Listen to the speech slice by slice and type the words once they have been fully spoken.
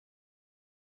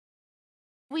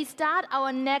We start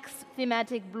our next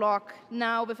thematic block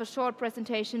now with a short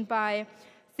presentation by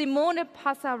Simone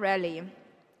Passarelli.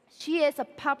 She is a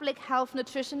public health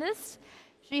nutritionist.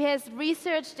 She has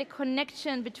researched the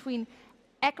connection between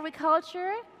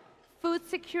agriculture, food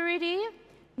security,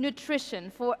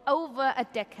 nutrition for over a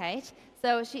decade.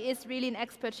 So she is really an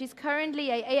expert. She's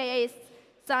currently a AAAS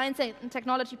Science and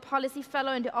Technology Policy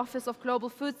Fellow in the Office of Global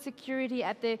Food Security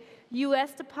at the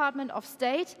US Department of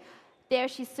State. There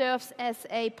she serves as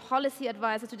a policy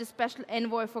advisor to the Special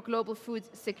Envoy for Global Food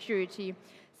Security.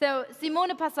 So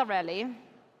Simone Passarelli,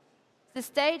 the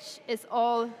stage is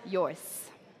all yours.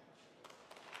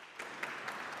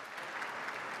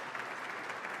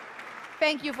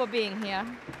 Thank you for being here.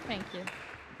 Thank you.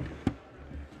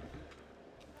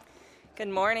 Good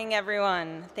morning,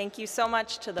 everyone. Thank you so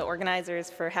much to the organizers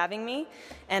for having me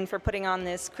and for putting on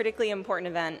this critically important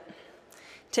event.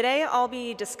 Today, I'll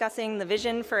be discussing the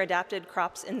Vision for Adapted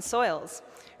Crops and Soils,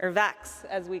 or VACS,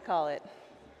 as we call it.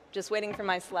 Just waiting for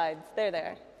my slides. They're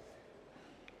there.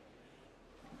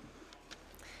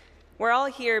 We're all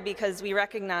here because we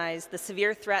recognize the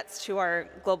severe threats to our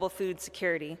global food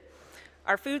security.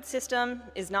 Our food system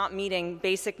is not meeting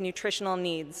basic nutritional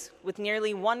needs, with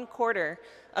nearly 1/4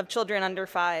 of children under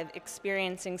 5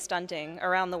 experiencing stunting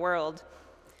around the world.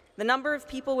 The number of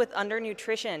people with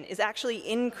undernutrition is actually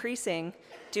increasing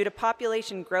due to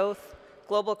population growth,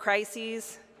 global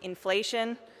crises,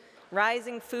 inflation,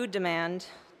 rising food demand,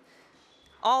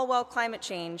 all while climate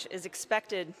change is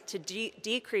expected to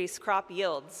decrease crop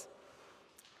yields.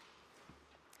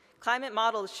 Climate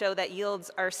models show that yields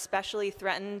are especially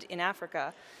threatened in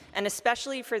Africa, and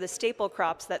especially for the staple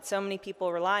crops that so many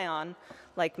people rely on,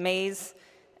 like maize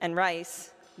and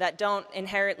rice, that don't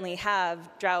inherently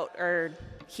have drought or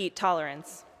heat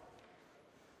tolerance.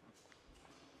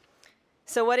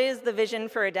 So what is the Vision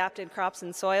for Adapted Crops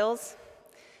and Soils?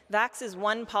 VACS is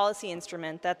one policy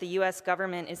instrument that the US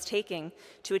government is taking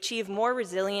to achieve more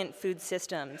resilient food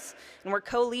systems, and we're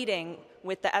co-leading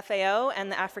with the FAO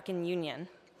and the African Union.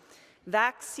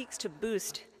 VACS seeks to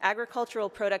boost agricultural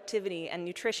productivity and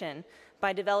nutrition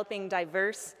by developing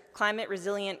diverse,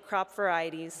 climate-resilient crop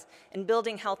varieties and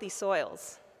building healthy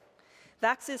soils.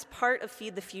 VACS is part of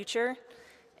Feed the Future,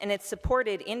 and it's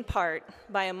supported in part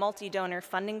by a multi-donor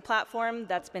funding platform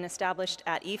that's been established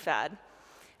at IFAD.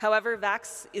 However,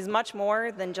 VACS is much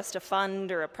more than just a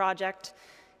fund or a project.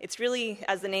 It's really,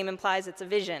 as the name implies, it's a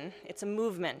vision, it's a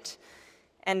movement.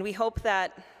 And we hope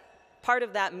that part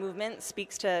of that movement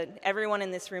speaks to everyone in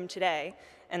this room today,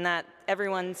 and that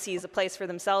everyone sees a place for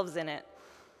themselves in it.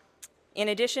 In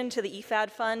addition to the IFAD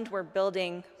fund, we're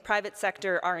building private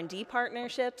sector R&D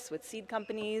partnerships with seed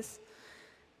companies.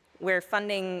 We're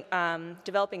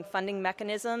developing funding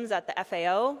mechanisms at the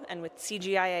FAO and with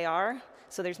CGIAR.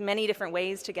 So there's many different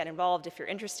ways to get involved. If you're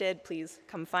interested, please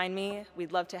come find me.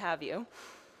 We'd love to have you.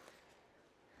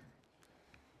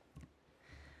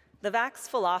 The VACS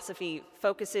philosophy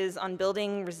focuses on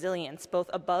building resilience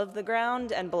both above the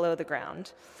ground and below the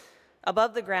ground.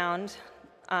 Above the ground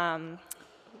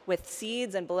with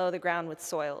seeds and below the ground with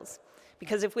soils.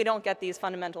 Because if we don't get these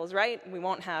fundamentals right, we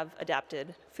won't have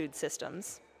adapted food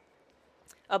systems.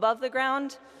 Above the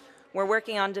ground, we're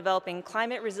working on developing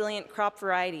climate-resilient crop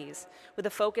varieties with a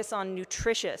focus on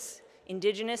nutritious,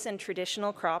 indigenous and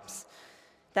traditional crops,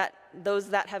 those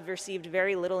that have received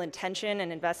very little attention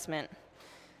and investment.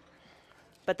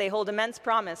 But they hold immense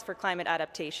promise for climate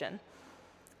adaptation.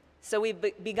 So we've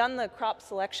begun the crop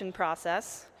selection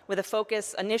process with a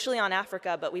focus initially on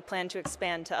Africa, but we plan to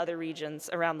expand to other regions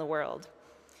around the world.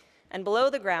 And below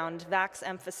the ground, VACS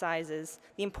emphasizes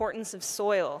the importance of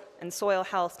soil and soil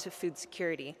health to food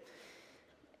security.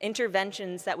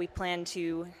 Interventions that we plan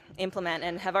to implement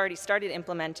and have already started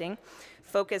implementing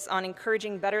focus on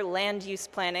encouraging better land use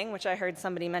planning, which I heard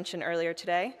somebody mention earlier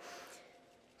today,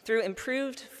 through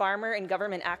improved farmer and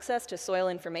government access to soil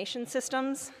information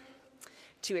systems,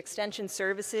 to extension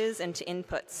services, and to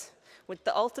inputs, with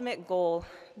the ultimate goal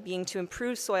being to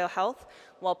improve soil health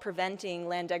while preventing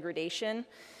land degradation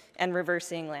and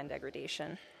reversing land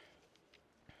degradation.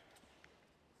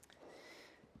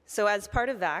 So as part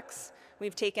of VACS,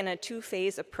 we've taken a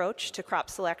two-phase approach to crop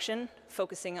selection,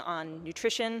 focusing on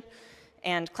nutrition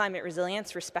and climate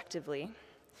resilience, respectively.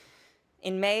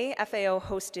 In May, FAO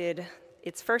hosted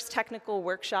its first technical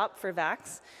workshop for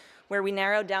VACS, where we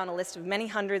narrowed down a list of many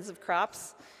hundreds of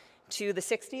crops to the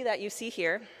 60 that you see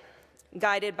here,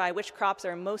 guided by which crops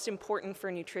are most important for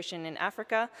nutrition in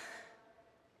Africa,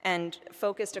 and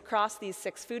focused across these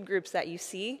 6 food groups that you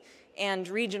see, and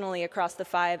regionally across the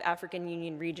 5 African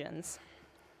Union regions,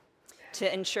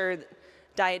 to ensure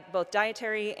both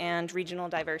dietary and regional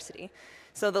diversity.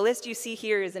 So the list you see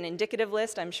here is an indicative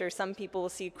list. I'm sure some people will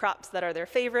see crops that are their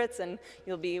favorites, and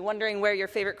you'll be wondering where your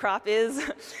favorite crop is.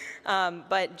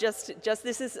 But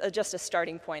this is just a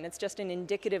starting point. It's just an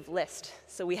indicative list,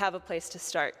 so we have a place to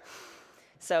start.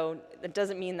 So it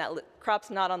doesn't mean that crops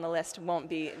not on the list won't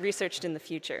be researched in the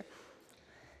future.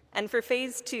 And for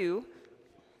phase 2,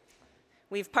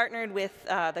 we've partnered with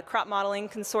the Crop Modeling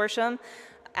Consortium,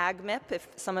 AGMIP, if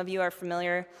some of you are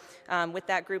familiar with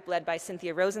that group led by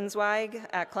Cynthia Rosenzweig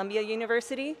at Columbia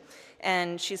University.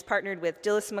 And she's partnered with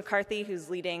Dilys McCarthy, who's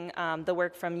leading the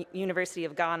work from University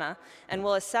of Ghana. And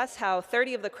we'll assess how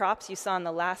 30 of the crops you saw on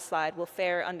the last slide will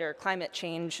fare under climate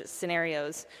change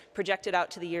scenarios projected out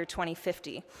to the year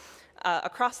 2050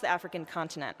 across the African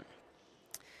continent.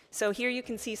 So here you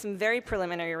can see some very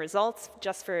preliminary results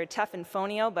just for teff and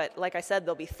fonio, but like I said,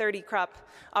 there'll be 30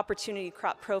 opportunity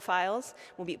crop profiles.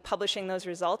 We'll be publishing those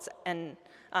results and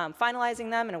finalizing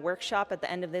them in a workshop at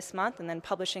the end of this month and then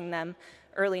publishing them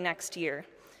early next year.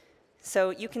 So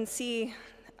you can see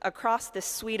across this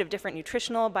suite of different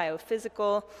nutritional,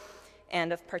 biophysical,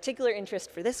 and of particular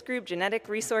interest for this group, genetic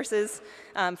resources,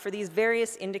 for these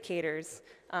various indicators,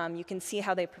 you can see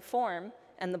how they perform.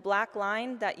 And the black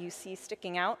line that you see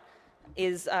sticking out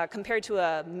is compared to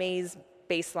a maize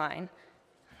baseline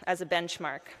as a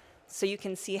benchmark. So you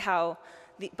can see how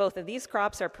both of these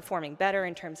crops are performing better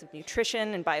in terms of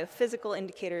nutrition and biophysical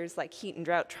indicators like heat and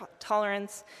drought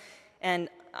tolerance. And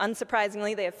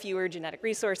unsurprisingly, they have fewer genetic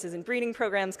resources and breeding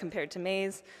programs compared to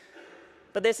maize.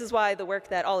 But this is why the work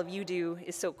that all of you do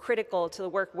is so critical to the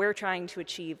work we're trying to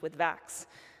achieve with VAX.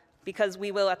 Because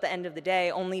we will, at the end of the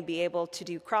day, only be able to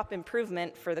do crop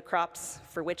improvement for the crops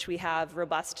for which we have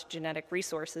robust genetic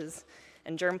resources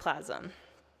and germplasm.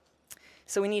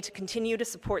 So we need to continue to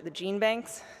support the gene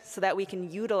banks so that we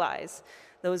can utilize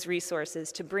those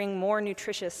resources to bring more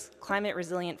nutritious,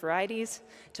 climate-resilient varieties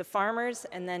to farmers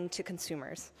and then to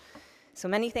consumers. So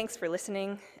many thanks for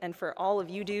listening and for all of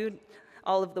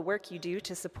the work you do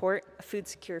to support a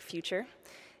food-secure future.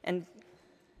 And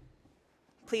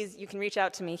please, you can reach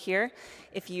out to me here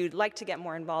if you'd like to get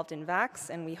more involved in VAX,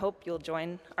 and we hope you'll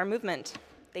join our movement.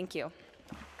 Thank you.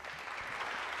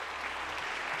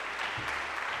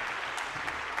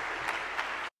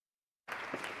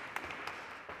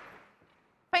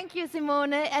 Thank you,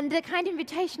 Simone, and a kind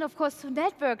invitation, of course, to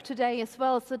network today as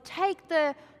well. So take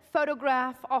the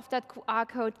photograph of that QR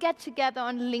code, get together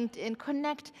on LinkedIn,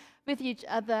 connect with each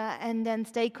other, and then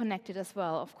stay connected as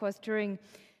well, of course, during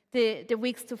the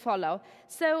weeks to follow.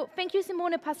 So thank you,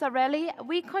 Simone Passarelli.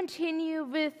 We continue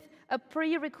with a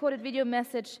pre-recorded video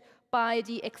message by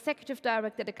the Executive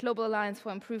Director at the Global Alliance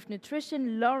for Improved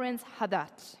Nutrition, Lawrence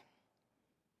Haddad.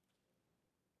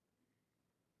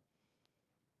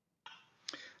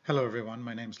 Hello, everyone.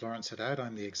 My name is Lawrence Haddad.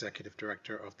 I'm the Executive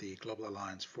Director of the Global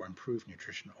Alliance for Improved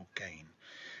Nutrition, or GAIN.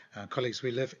 Colleagues,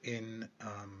 we live in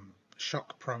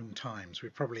shock-prone times. We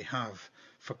probably have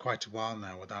for quite a while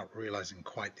now without realizing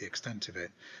quite the extent of it,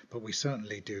 but we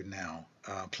certainly do now.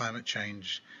 Climate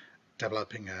change,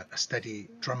 developing a steady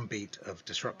drumbeat of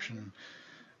disruption.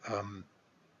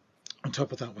 On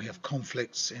top of that, we have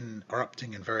conflicts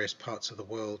erupting in various parts of the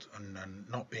world and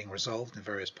not being resolved in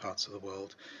various parts of the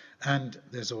world. And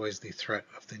there's always the threat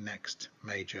of the next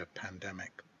major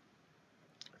pandemic.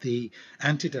 The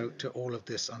antidote to all of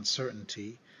this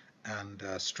uncertainty and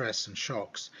stress and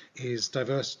shocks is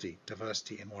diversity.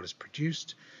 Diversity in what is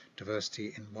produced,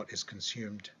 diversity in what is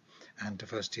consumed, and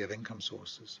diversity of income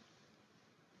sources.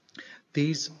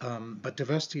 But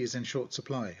diversity is in short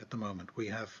supply at the moment.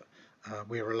 We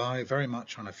rely very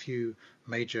much on a few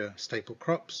major staple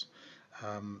crops,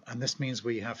 and this means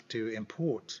we have to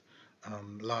import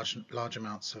large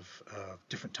amounts of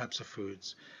different types of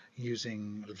foods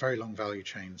using very long value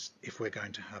chains if we're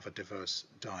going to have a diverse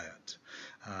diet.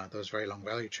 Those very long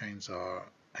value chains are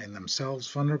in themselves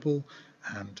vulnerable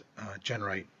and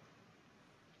generate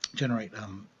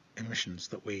emissions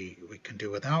that we can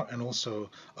do without, and also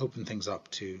open things up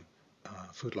to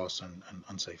food loss and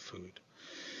unsafe food.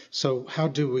 So how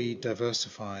do we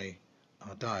diversify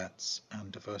our diets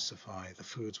and diversify the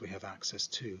foods we have access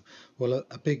to? Well,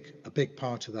 a big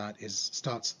part of that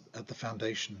starts at the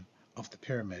foundation of the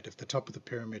pyramid. If the top of the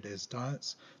pyramid is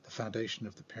diets, the foundation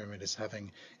of the pyramid is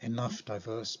having enough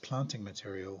diverse planting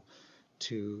material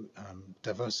to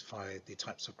diversify the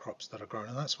types of crops that are grown.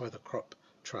 And that's where the crop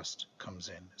trust comes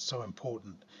in. It's so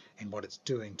important in what it's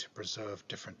doing to preserve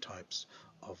different types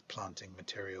of planting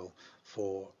material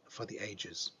for the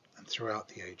ages and throughout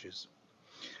the ages.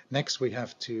 Next, we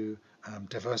have to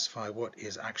diversify what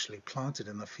is actually planted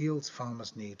in the fields.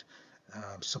 Farmers need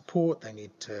support. They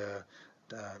need to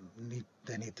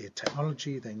they need the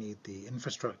technology, they need the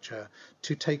infrastructure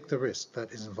to take the risk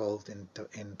that is involved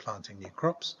in planting new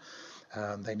crops.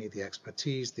 They need the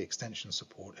expertise, the extension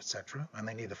support, etc., and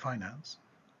they need the finance.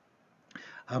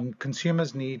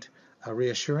 Consumers need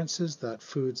reassurances that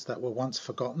foods that were once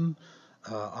forgotten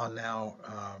are now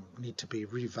need to be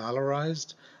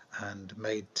revalorized and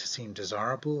made to seem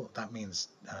desirable. That means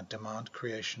demand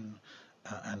creation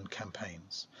and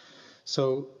campaigns.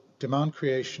 So demand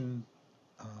creation,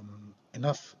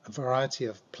 enough variety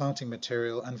of planting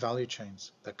material and value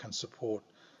chains that can support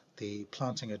the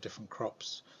planting of different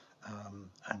crops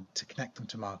and to connect them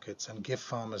to markets and give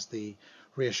farmers the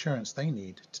reassurance they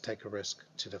need to take a risk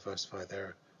to diversify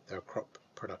their crop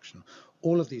production.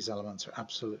 All of these elements are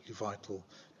absolutely vital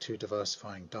to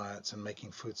diversifying diets and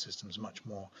making food systems much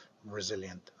more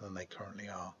resilient than they currently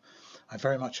are. I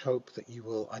very much hope that you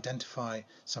will identify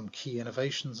some key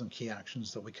innovations and key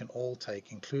actions that we can all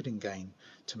take, including GAIN,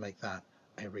 to make that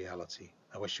a reality.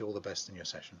 I wish you all the best in your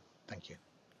session. Thank you.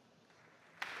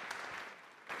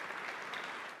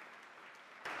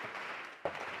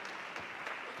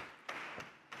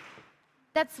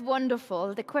 That's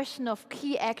wonderful, the question of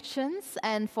key actions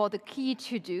and for the key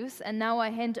to-dos. And now I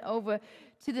hand over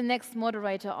to the next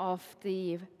moderator of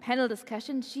the panel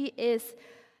discussion. She is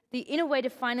the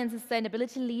Innovative Finance and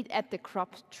Sustainability Lead at the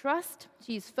Crop Trust.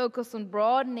 She is focused on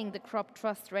broadening the Crop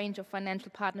Trust range of financial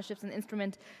partnerships and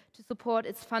instruments to support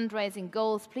its fundraising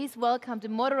goals. Please welcome the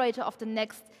moderator of the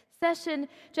next session,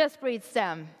 Jaspreet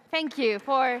Stamm. Thank you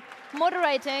for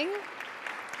moderating.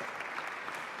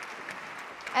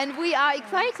 And we are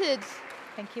excited.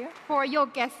 Thank you. For your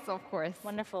guests, of course.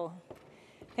 Wonderful.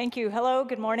 Thank you. Hello,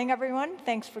 good morning, everyone.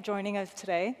 Thanks for joining us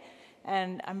today.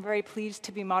 And I'm very pleased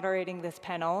to be moderating this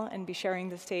panel and be sharing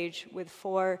the stage with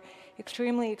 4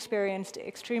 extremely experienced,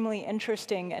 extremely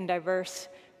interesting and diverse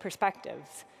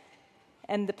perspectives.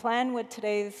 And the plan with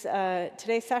today's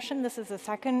session, this is the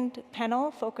second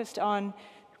panel focused on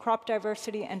crop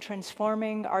diversity and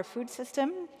transforming our food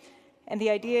system. And the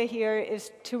idea here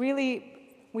is to really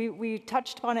we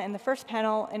touched upon it in the first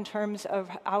panel in terms of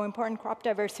how important crop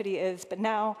diversity is, but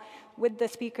now with the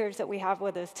speakers that we have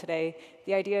with us today,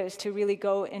 the idea is to really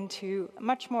go into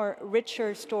much more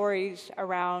richer stories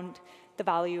around the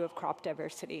value of crop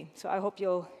diversity. So I hope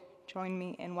you'll join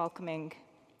me in welcoming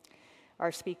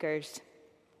our speakers.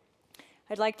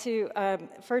 I'd like to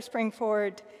first bring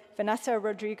forward Vanesa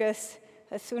Rodriguez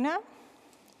Osuna.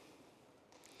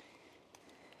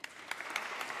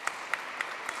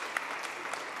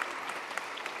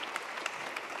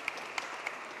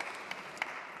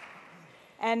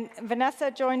 And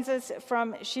Vanesa joins us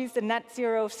from, she's the Net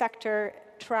Zero Sector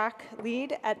Track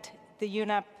Lead at the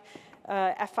UNEP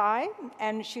FI,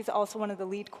 and she's also one of the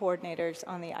lead coordinators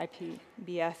on the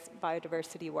IPBES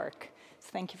biodiversity work. So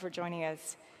thank you for joining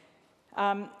us.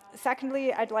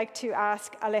 Secondly, I'd like to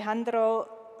ask Alejandro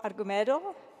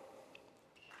Argumedo.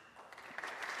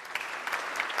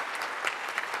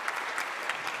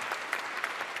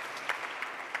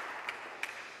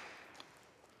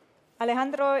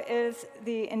 Alejandro is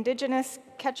the Indigenous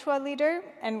Quechua leader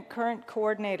and current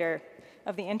coordinator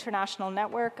of the International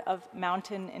Network of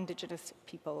Mountain Indigenous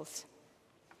Peoples.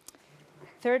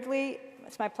 Thirdly,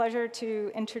 it's my pleasure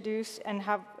to introduce and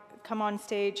have come on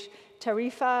stage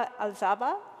Tarifa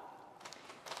Alzaba.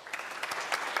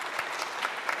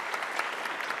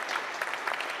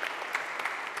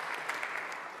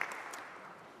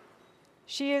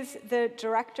 She is the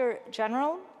Director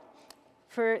General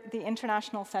for the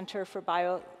International Center for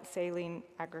Biosaline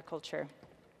Agriculture.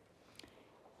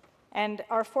 And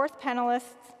our fourth panelist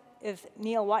is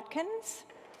Neil Watkins.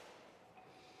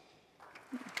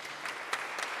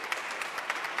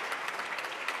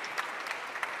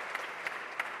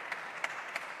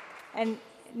 And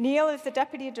Neil is the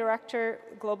Deputy Director,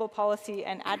 Global Policy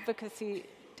and Advocacy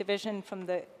Division from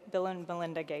the Bill and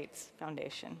Melinda Gates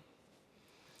Foundation.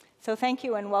 So thank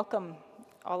you and welcome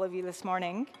all of you this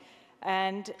morning.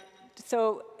 And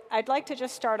so I'd like to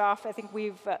just start off. I think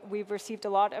we've received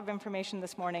a lot of information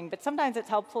this morning, but sometimes it's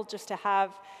helpful just to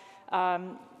have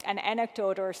an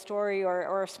anecdote or a story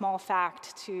or a small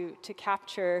fact to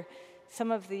capture some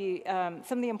of the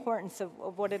importance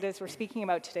of what it is we're speaking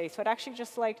about today. So I'd actually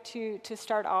just like to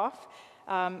start off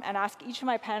and ask each of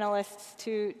my panelists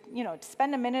to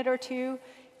spend a minute or two,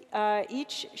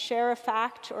 each share a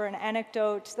fact or an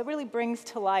anecdote that really brings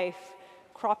to life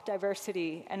crop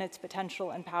diversity and its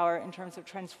potential and power in terms of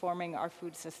transforming our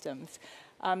food systems.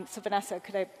 So Vanesa,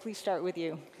 could I please start with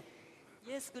you?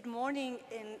 Yes, good morning,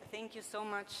 and thank you so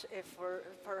much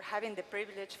for having the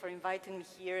privilege, for inviting me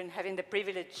here and having the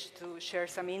privilege to share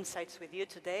some insights with you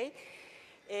today.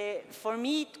 For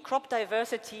me, crop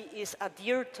diversity is a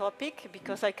dear topic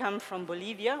because I come from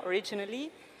Bolivia originally,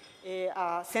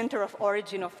 a center of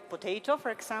origin of potato, for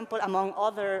example, among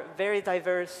other very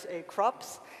diverse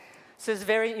crops. So it's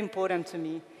very important to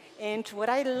me. And what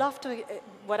I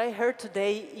what I heard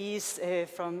today is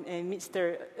from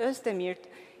Mr. Özdemir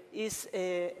is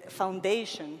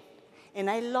foundation. And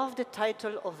I love the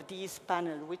title of this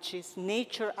panel, which is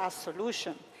Nature as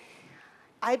Solution.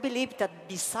 I believe that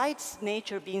besides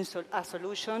nature being a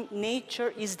solution,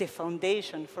 nature is the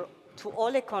foundation to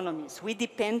all economies. We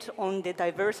depend on the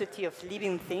diversity of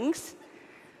living things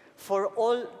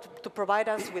to provide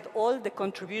us with all the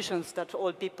contributions that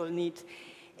all people need.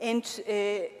 And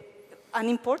an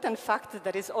important fact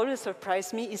that has always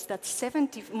surprised me is that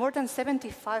more than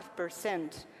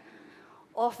 75%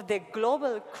 of the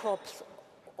global crops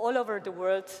all over the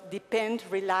world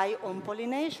rely on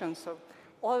pollination. So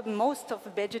most of the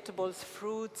vegetables,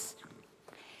 fruits,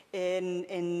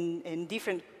 and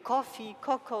different coffee,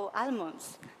 cocoa,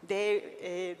 almonds,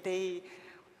 they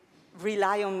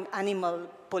rely on animal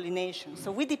pollination.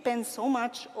 So we depend so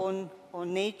much on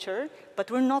nature, but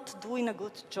we're not doing a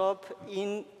good job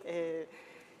in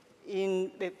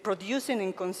producing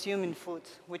and consuming food,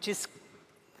 which is,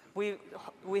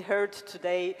 we heard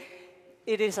today,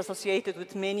 it is associated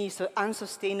with many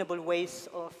unsustainable ways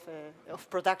of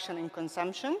production and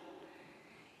consumption.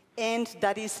 And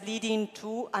that is leading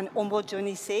to an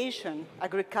homogenization,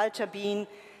 agriculture being,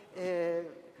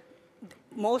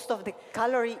 most of the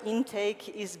calorie intake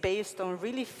is based on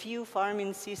really few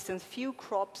farming systems, few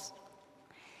crops,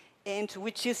 and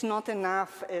which is not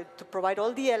enough to provide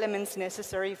all the elements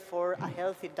necessary for a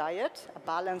healthy diet, a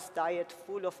balanced diet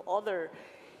full of other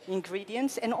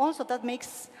ingredients, and also that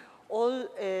makes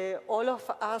all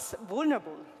of us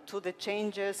vulnerable to the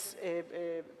changes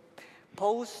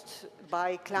posed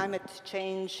by climate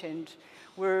change, and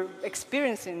we're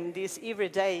experiencing this every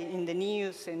day in the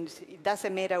news, and it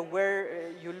doesn't matter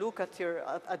where you look at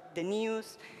the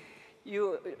news,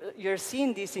 you're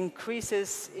seeing these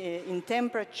increases in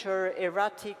temperature,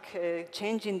 erratic,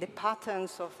 changing the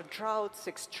patterns of droughts,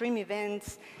 extreme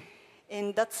events,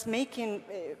 and that's making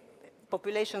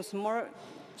populations more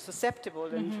susceptible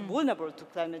and vulnerable to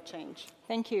climate change.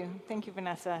 Thank you,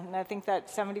 Vanessa. And I think that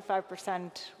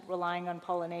 75% relying on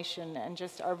pollination and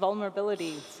just our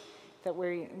vulnerabilities that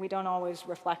we don't always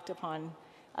reflect upon.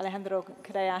 Alejandro,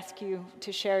 could I ask you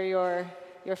to share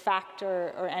your fact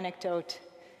or anecdote?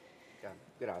 Yeah,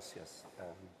 gracias.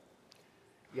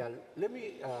 Let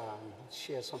me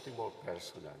share something more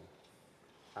personal.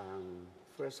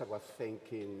 First, I was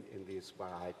thinking in this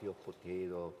variety of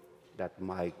potato that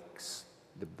makes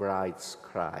the bride's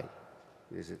cry.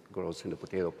 It grows in the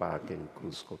potato park in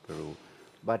Cusco, Peru.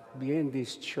 But being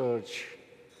this church,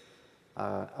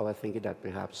 I was thinking that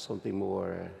perhaps something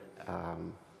more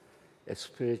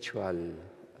spiritual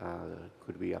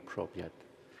could be appropriate.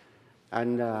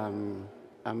 And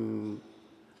I'm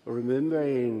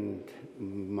remembering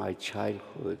my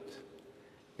childhood,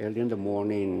 early in the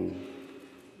morning,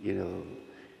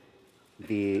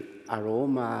 the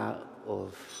aroma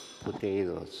of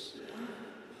potatoes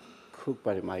cooked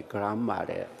by my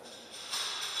grandmother,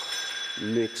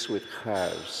 mixed with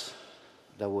herbs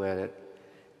that were,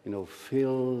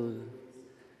 fill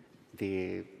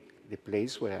the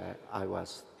place where I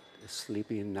was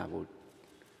sleeping. I would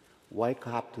wake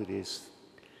up to this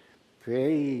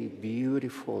very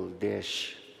beautiful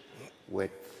dish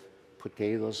with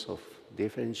potatoes of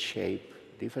different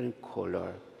shape, different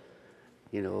color,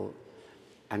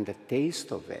 and the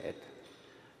taste of it,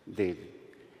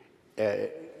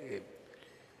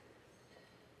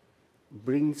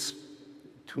 brings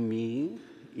to me,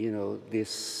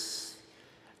 this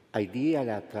idea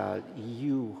that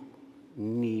you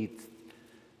need,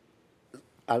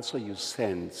 also you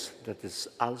sense that is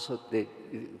also,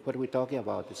 what we're talking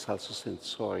about is also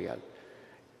sensorial.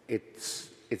 It's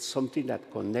something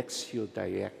that connects you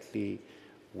directly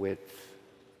with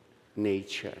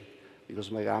nature. Because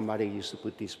my grandmother used to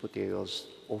put these potatoes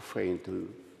offering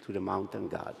to the mountain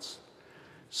gods.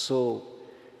 So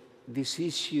this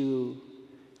issue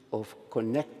of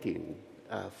connecting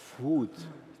food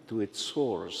to its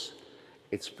source,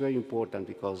 it's very important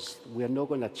because we are not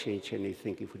going to change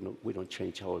anything if we don't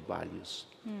change our values.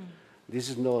 This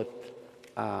is not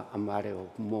a matter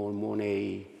of more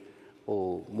money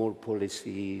or more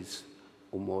policies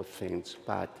or more things,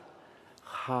 but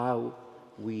how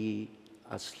we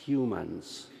as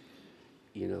humans,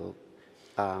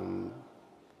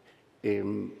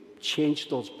 change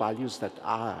those values that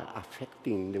are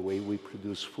affecting the way we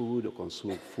produce food or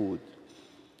consume food,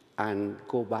 and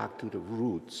go back to the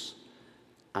roots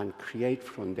and create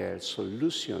from there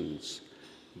solutions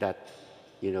that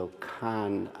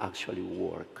can actually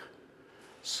work.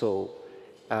 So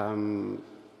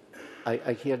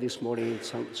I hear this morning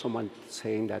someone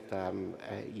saying that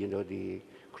the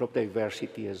crop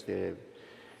diversity is the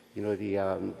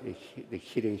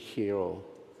hidden hero,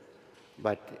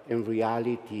 but in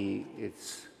reality,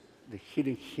 it's the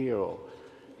hidden hero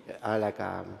are like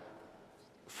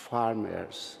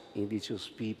farmers, indigenous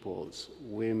peoples,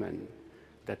 women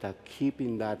that are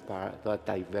keeping that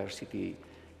diversity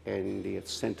and the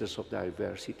centers of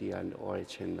diversity and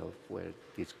origin of where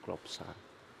these crops are.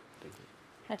 Thank you.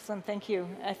 Excellent, thank you.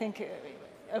 I think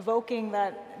evoking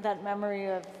that memory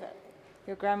of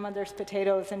your grandmother's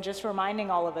potatoes and just reminding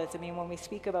all of us, I mean, when we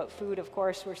speak about food, of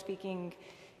course, we're speaking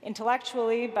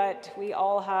intellectually, but we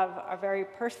all have a very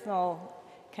personal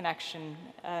connection.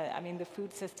 I mean, the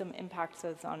food system impacts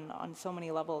us on so many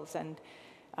levels,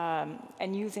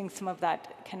 and using some of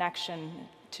that connection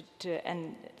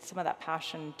and some of that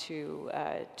passion to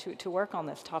work on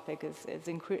this topic is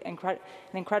an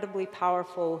incredibly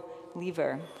powerful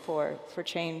lever for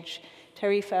change.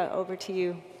 Tarifa, over to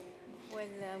you. Well,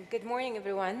 good morning,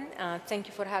 everyone. Thank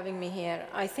you for having me here.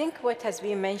 I think what has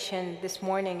been mentioned this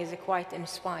morning is quite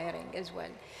inspiring as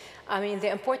well. I mean,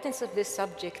 the importance of this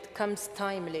subject comes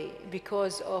timely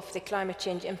because of the climate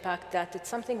change impact, that it's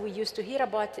something we used to hear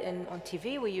about on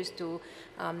TV, we used to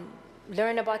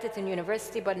learn about it in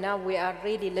university, but now we are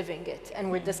really living it, and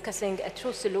we're discussing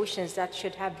true solutions that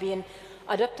should have been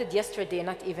adopted yesterday,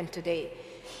 not even today.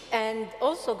 And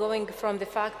also going from the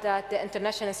fact that the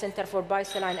International Center for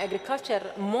Biosaline Agriculture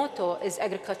motto is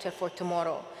agriculture for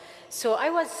tomorrow. So I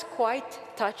was quite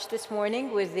touched this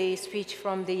morning with the speech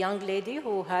from the young lady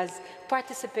who has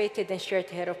participated and shared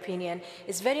her opinion.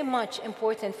 It's very much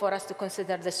important for us to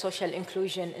consider the social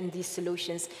inclusion in these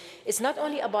solutions. It's not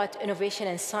only about innovation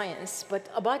and science, but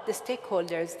about the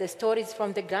stakeholders, the stories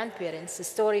from the grandparents, the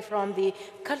story from the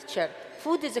culture.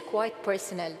 Food is quite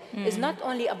personal. It's not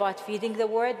only about feeding the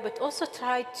world, but also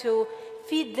try to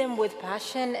feed them with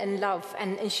passion and love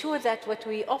and ensure that what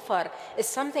we offer is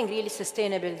something really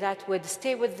sustainable that would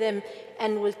stay with them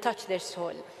and will touch their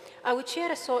soul. I would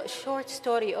share a short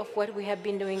story of what we have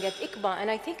been doing at ICBA, and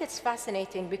I think it's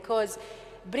fascinating because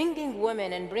bringing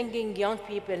women and bringing young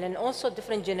people and also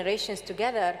different generations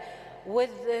together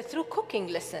through cooking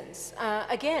lessons.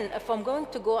 Again, if I'm going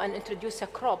to go and introduce a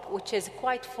crop which is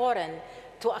quite foreign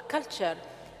to a culture,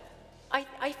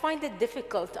 I find it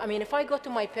difficult. I mean, if I go to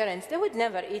my parents, they would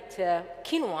never eat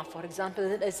quinoa, for example.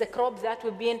 It's a crop that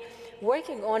we've been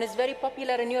working on. It's very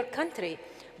popular in your country.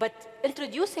 But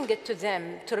introducing it to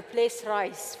them to replace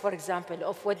rice, for example,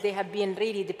 of what they have been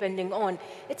really depending on,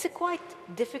 it's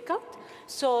quite difficult.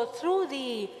 So through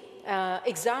the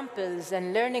examples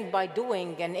and learning by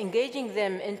doing and engaging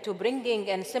them into bringing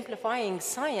and simplifying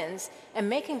science and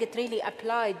making it really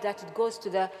applied, that it goes to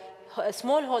the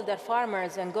smallholder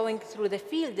farmers and going through the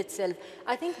field itself,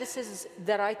 I think this is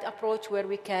the right approach where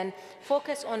we can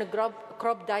focus on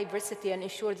crop diversity and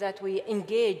ensure that we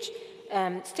engage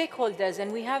stakeholders,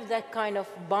 and we have that kind of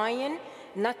buy-in,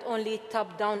 not only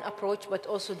top-down approach, but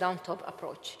also down-top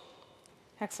approach.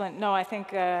 Excellent. No, I think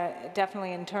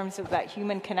definitely in terms of that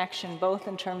human connection, both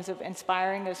in terms of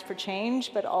inspiring us for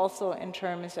change, but also in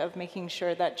terms of making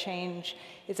sure that change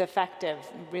is effective,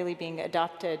 really being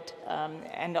adopted,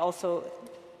 and also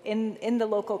in the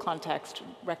local context,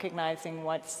 recognizing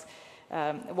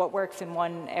what works in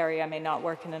one area may not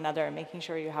work in another, and making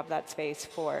sure you have that space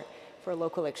for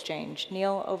local exchange.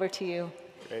 Neil, over to you.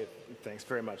 Great. Thanks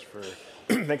very much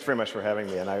for having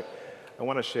me. And I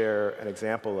want to share an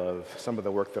example of some of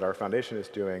the work that our foundation is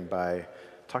doing by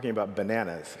talking about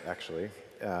bananas, actually.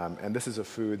 And this is a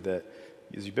food that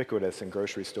is ubiquitous in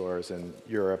grocery stores in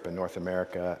Europe and North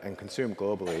America and consumed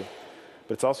globally.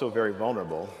 But it's also very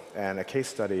vulnerable, and a case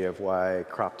study of why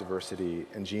crop diversity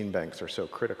and gene banks are so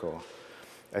critical.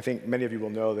 I think many of you will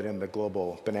know that in the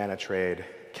global banana trade,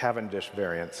 Cavendish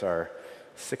variants are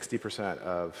 60%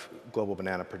 of global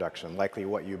banana production, likely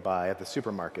what you buy at the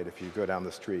supermarket if you go down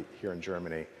the street here in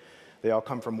Germany. They all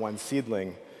come from one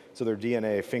seedling, so their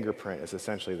DNA fingerprint is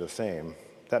essentially the same.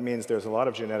 That means there's a lot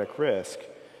of genetic risk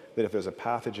that if there's a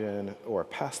pathogen or a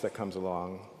pest that comes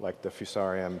along, like the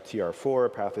Fusarium TR4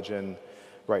 pathogen,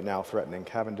 right now threatening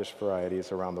Cavendish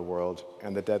varieties around the world,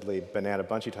 and the deadly banana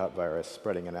bunchy top virus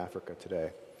spreading in Africa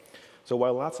today. So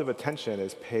while lots of attention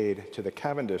is paid to the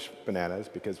Cavendish bananas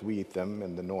because we eat them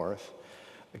in the north,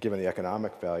 given the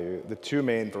economic value, the two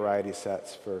main variety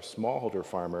sets for smallholder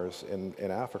farmers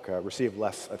in Africa receive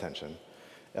less attention.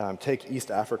 Take East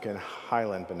African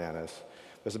highland bananas.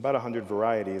 There's about 100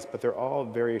 varieties, but they're all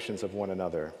variations of one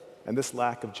another. And this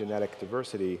lack of genetic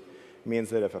diversity means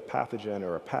that if a pathogen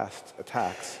or a pest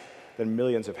attacks, then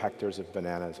millions of hectares of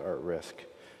bananas are at risk.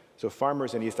 So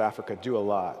farmers in East Africa do a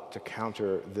lot to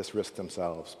counter this risk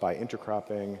themselves by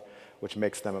intercropping, which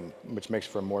makes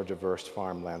for a more diverse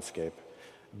farm landscape.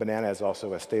 Banana is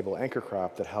also a stable anchor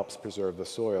crop that helps preserve the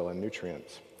soil and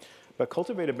nutrients. But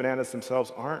cultivated bananas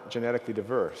themselves aren't genetically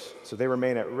diverse, so they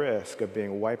remain at risk of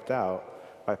being wiped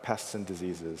out by pests and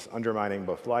diseases, undermining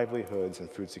both livelihoods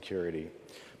and food security.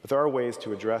 But there are ways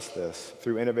to address this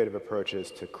through innovative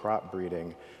approaches to crop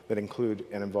breeding that include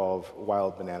and involve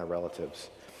wild banana relatives.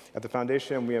 At the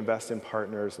Foundation, we invest in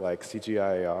partners like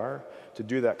CGIAR to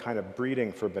do that kind of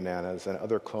breeding for bananas and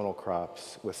other clonal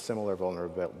crops with similar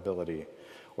vulnerability.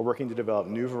 We're working to develop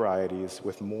new varieties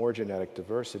with more genetic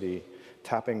diversity,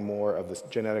 tapping more of the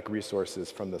genetic resources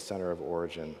from the center of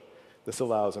origin. This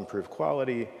allows improved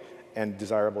quality and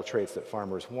desirable traits that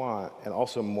farmers want, and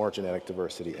also more genetic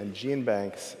diversity. And gene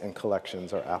banks and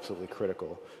collections are absolutely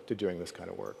critical to doing this kind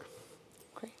of work.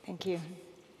 Great, thank you.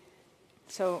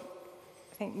 So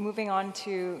I think moving on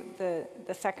to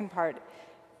the second part,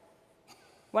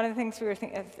 one of the things we were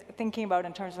thinking about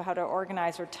in terms of how to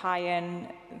organize or tie in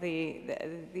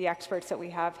the experts that we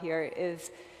have here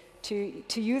is to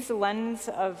use the lens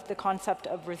of the concept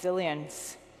of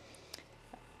resilience.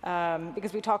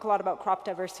 Because we talk a lot about crop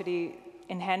diversity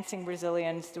enhancing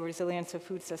resilience, the resilience of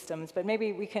food systems, but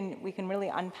maybe we can really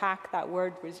unpack that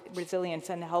word resilience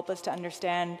and help us to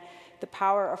understand the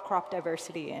power of crop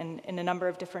diversity in a number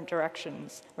of different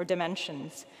directions or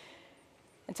dimensions.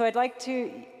 And so I'd like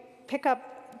to pick up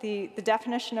the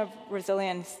definition of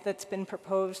resilience that's been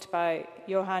proposed by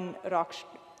Johan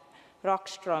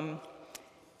Rockström,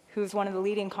 who's one of the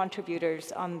leading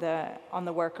contributors on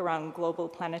the work around global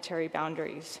planetary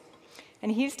boundaries.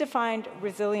 And he's defined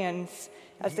resilience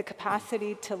as the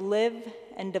capacity to live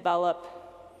and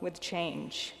develop with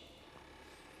change.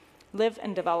 Live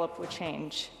and develop with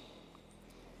change.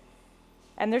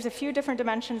 And there's a few different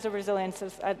dimensions of resilience.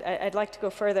 I'd like to go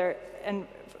further. And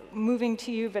moving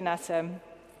to you, Vanesa,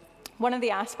 one of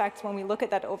the aspects when we look at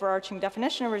that overarching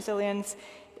definition of resilience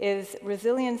is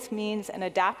resilience means an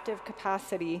adaptive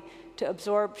capacity to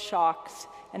absorb shocks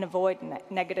and avoid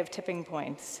negative tipping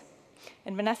points.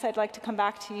 And Vanesa, I'd like to come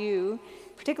back to you,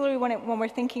 particularly when we're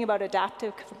thinking about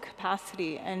adaptive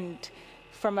capacity and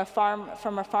from a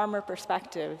farmer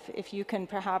perspective, if you can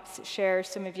perhaps share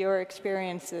some of your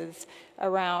experiences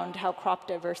around how crop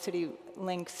diversity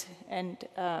links and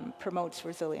promotes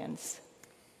resilience.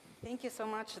 Thank you so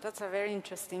much. That's a very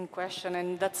interesting question,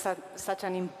 and that's such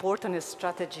an important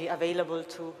strategy available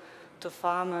to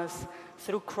farmers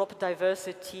through crop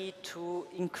diversity to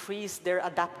increase their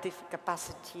adaptive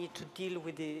capacity to deal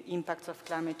with the impacts of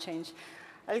climate change.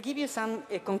 I'll give you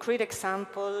a concrete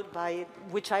example by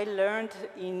which I learned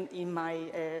in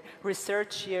my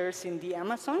research years in the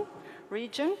Amazon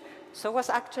region. So I was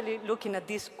actually looking at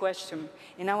this question,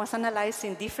 and I was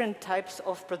analyzing different types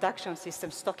of production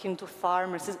systems, talking to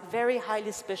farmers, very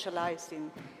highly specialized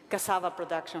in cassava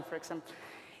production, for example,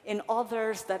 and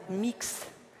others that mix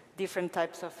different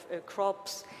types of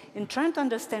crops, and trying to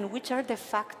understand which are the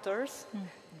factors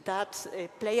that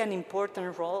play an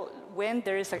important role when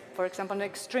there is, for example, an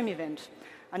extreme event,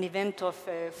 an event of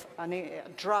a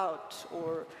drought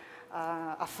or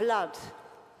a flood.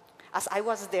 As I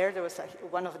was there was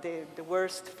one of the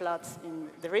worst floods in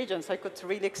the region, so I could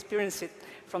really experience it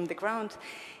from the ground.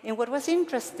 And what was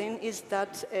interesting is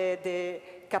that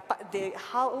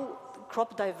how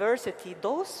crop diversity,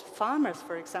 those farmers,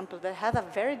 for example, that had a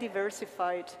very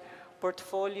diversified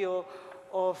portfolio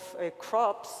of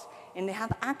crops, and they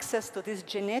have access to this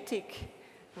genetic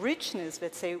richness,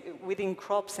 let's say, within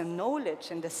crops and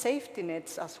knowledge, and the safety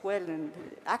nets as well, and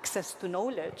access to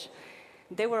knowledge,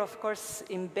 they were, of course,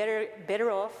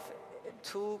 better off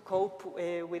to cope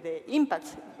with the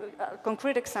impacts. A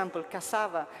concrete example,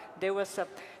 cassava. There was a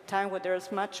time where there was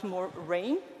much more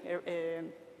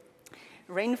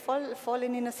rainfall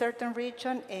falling in a certain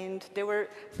region, and there were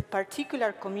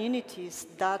particular communities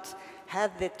that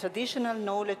had the traditional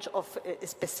knowledge of a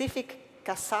specific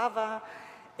cassava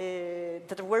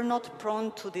that were not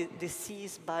prone to the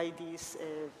disease by these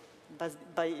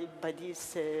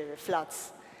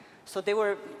floods. So they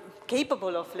were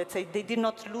capable of, let's say, they did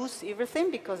not lose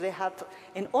everything because they had,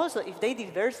 and also if they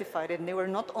diversified and they were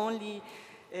not only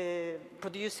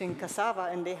producing cassava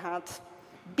and they had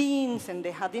beans and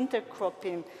they had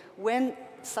intercropping, when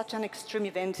such an extreme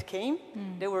event came,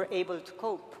 they were able to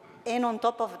cope. And on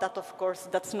top of that, of course,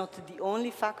 that's not the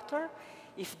only factor.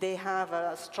 if they have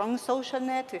a strong social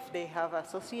net, if they have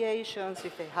associations,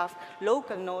 if they have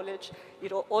local knowledge,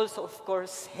 it also, of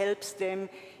course, helps them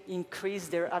increase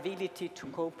their ability to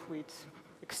cope with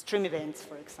extreme events,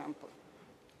 for example.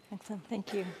 Excellent,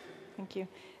 thank you. Thank you.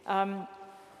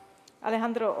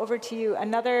 Alejandro, over to you.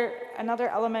 Another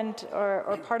element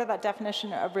or part of that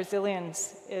definition of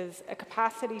resilience is a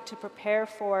capacity to prepare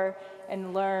for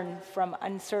and learn from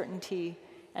uncertainty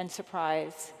and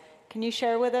surprise. Can you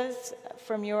share with us,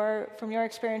 from your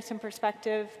experience and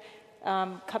perspective,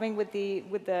 coming with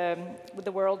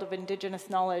the world of Indigenous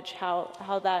knowledge,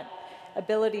 how that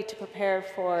ability to prepare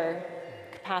for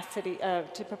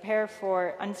to prepare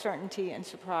for uncertainty and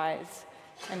surprise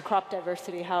and crop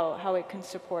diversity, how it can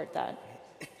support that?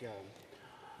 Yeah.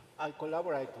 I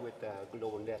collaborate with a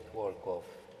global network of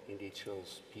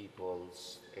indigenous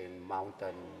peoples in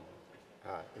mountain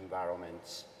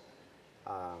environments.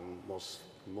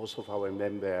 Most of our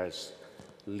members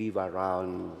live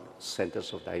around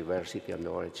centers of diversity and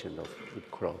origin of food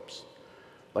crops.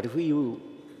 But if you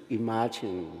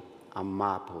imagine a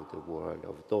map of the world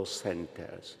of those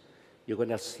centers, you're going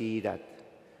to see that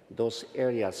those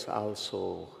areas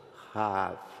also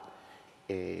have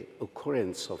a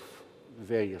occurrence of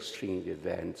very extreme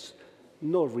events,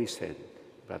 not recent,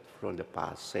 but from the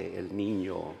past, say El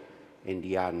Nino in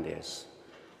the Andes,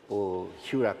 or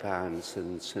hurricanes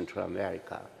in Central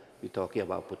America. We're talking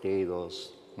about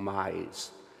potatoes,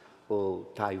 maize, or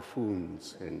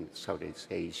typhoons in Southeast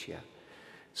Asia.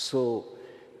 So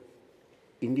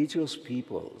indigenous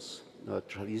peoples,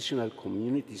 traditional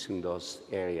communities in those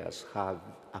areas have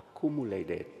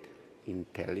accumulated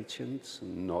intelligence,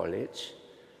 knowledge,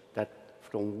 that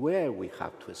from where we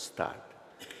have to start.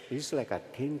 It's like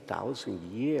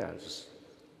 10,000 years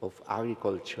of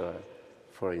agriculture,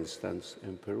 for instance,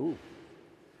 in Peru.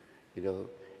 You know,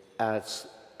 as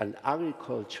an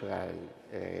agricultural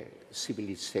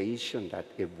civilization that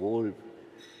evolved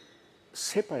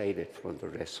separated from the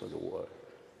rest of the world.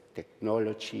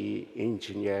 Technology,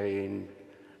 engineering,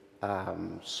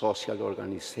 social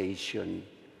organization,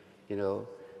 you know,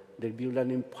 they built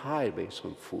an empire based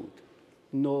on food.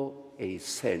 No a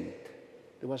cent.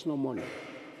 There was no money.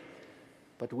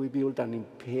 But we built an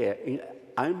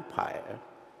empire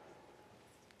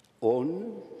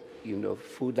on, you know,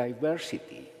 food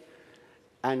diversity.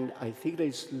 And I think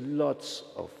there's lots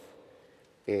of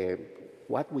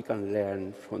what we can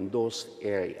learn from those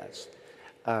areas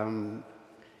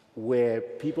where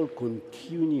people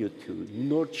continue to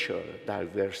nurture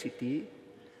diversity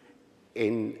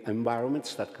in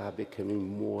environments that are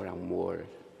becoming more and more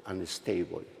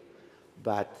unstable.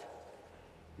 But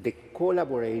the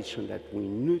collaboration that we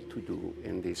need to do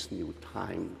in this new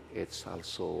time, it's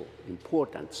also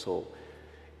important. So,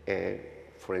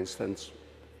 for instance,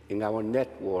 in our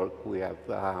network, we have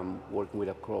worked with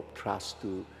a crop trust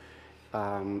to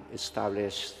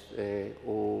establish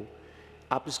or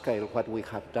upscale what we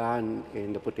have done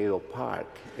in the potato park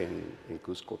in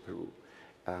Cusco, Peru,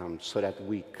 so that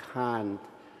we can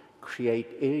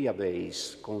create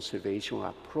area-based conservation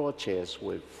approaches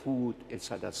where food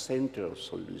is at the center of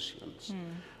solutions,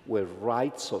 where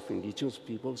rights of indigenous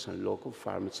peoples and local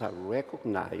farmers are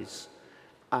recognized,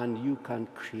 and you can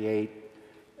create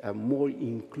a more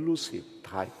inclusive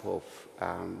type of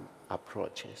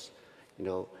approaches. You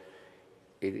know,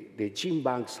 the gene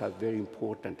banks are very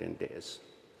important in this,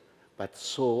 but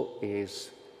so is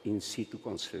in situ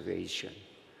conservation.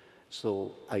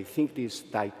 So I think this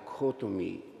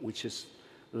dichotomy, which is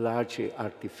largely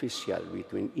artificial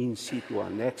between in situ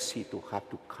and ex situ, have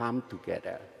to come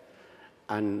together.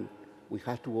 And we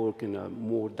have to work in a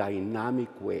more dynamic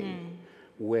way,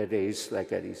 where there is like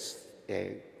this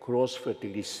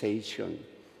cross-fertilization,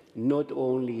 not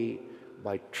only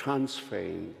by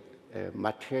transferring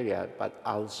material, but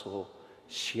also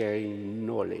sharing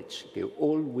knowledge. The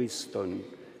old wisdom,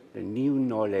 the new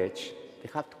knowledge, they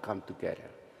have to come together.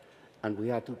 And we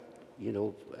have to, you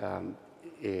know,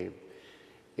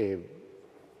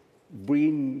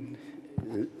 bring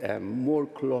more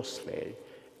closely,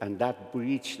 and that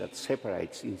bridge that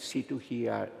separates in situ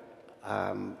here,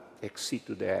 ex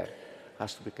situ there,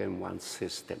 has to become one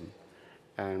system.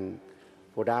 And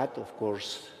for that, of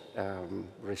course,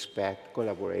 respect,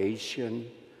 collaboration,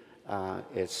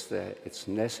 it's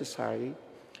necessary.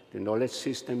 The knowledge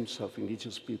systems of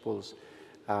indigenous peoples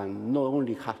not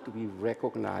only have to be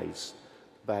recognized,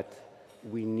 but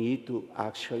we need to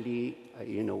actually,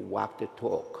 you know, walk the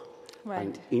talk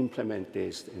and implement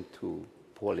this into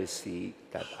policy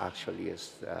that actually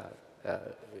is,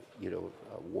 you know,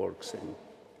 works in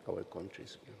our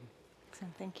countries.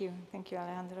 Excellent. Thank you,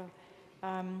 Alejandro.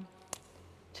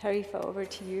 Tarifa, over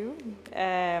to you.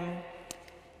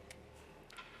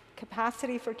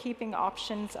 capacity for keeping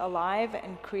options alive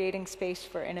and creating space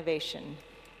for innovation.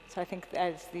 So I think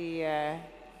as the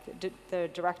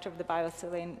director of the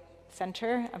Biosaline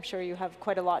Center, I'm sure you have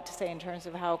quite a lot to say in terms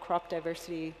of how crop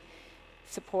diversity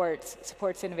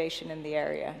supports innovation in the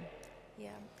area. Yeah,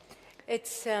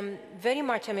 it's very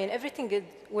much, I mean, everything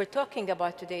we're talking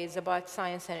about today is about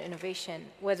science and innovation,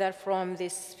 whether from the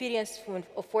experience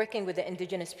of working with the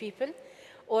indigenous people,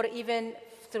 or even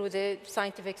through the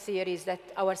scientific theories that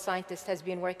our scientist has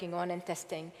been working on and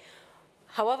testing.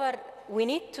 However, we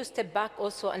need to step back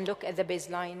also and look at the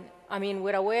baseline. I mean,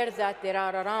 we're aware that there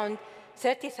are around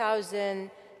 30,000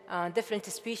 different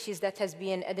species that has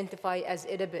been identified as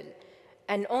edible,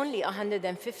 and only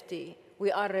 150 we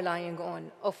are relying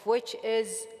on, of which is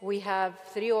we have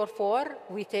 3 or 4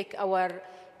 we take our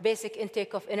basic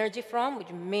intake of energy from, which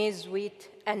is maize, wheat,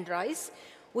 and rice,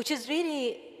 which is really,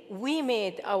 we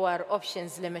made our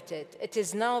options limited. It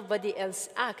is nobody else's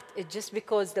act. It's just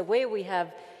because the way we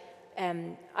have,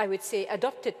 I would say,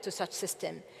 adopted to such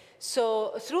system.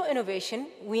 So through innovation,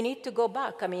 we need to go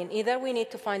back. I mean, either we need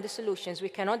to find the solutions. We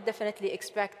cannot definitely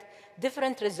expect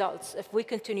different results if we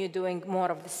continue doing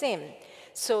more of the same.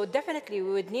 So definitely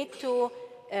we would need to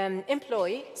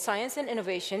employ science and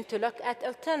innovation to look at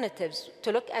alternatives,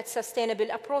 to look at sustainable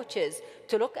approaches,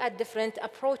 to look at different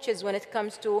approaches when it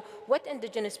comes to what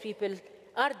indigenous people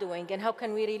are doing and how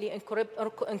can we really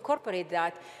incorporate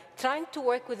that. Trying to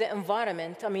work with the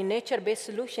environment, I mean, nature-based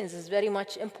solutions is very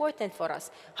much important for us.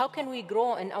 How can we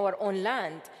grow in our own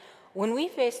land? When we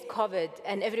faced COVID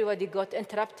and everybody got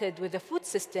interrupted with the food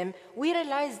system, we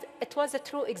realized it was a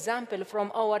true example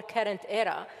from our current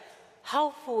era,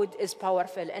 how food is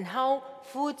powerful and how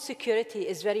food security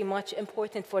is very much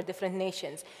important for different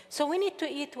nations. So we need to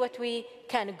eat what we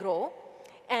can grow,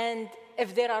 and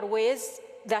if there are ways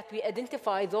that we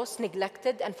identify those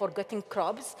neglected and forgotten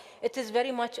crops, it is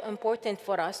very much important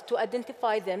for us to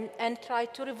identify them and try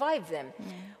to revive them.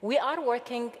 We are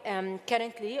working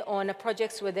currently on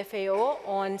projects with FAO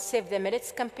on Save the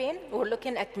Millets campaign. We're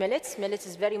looking at millets. Millets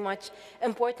is very much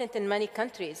important in many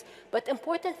countries, but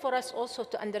important for us also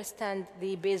to understand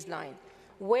the baseline.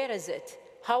 Where is it?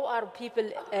 How are people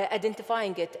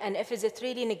identifying it? And if is it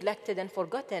really neglected and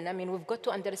forgotten? I mean, we've got to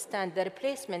understand the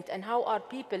replacement and how our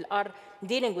people are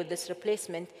dealing with this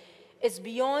replacement. It's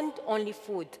beyond only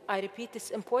food. I repeat,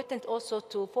 it's important also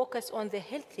to focus on the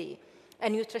healthy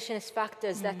and nutritionist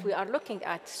factors that we are looking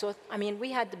at. So, I mean,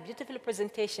 we had a beautiful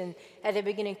presentation at the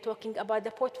beginning talking about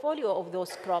the portfolio of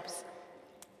those crops.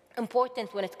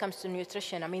 Important when it comes to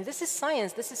nutrition. I mean, this is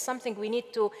science. This is something we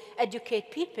need to educate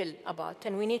people about,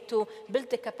 and we need to build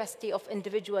the capacity of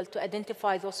individuals to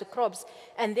identify those crops,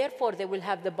 and therefore they will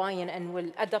have the buy-in and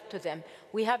will adapt to them.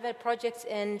 We have projects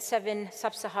in 7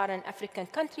 sub-Saharan African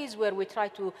countries where we try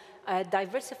to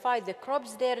diversify the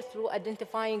crops there through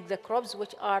identifying the crops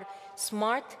which are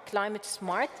smart, climate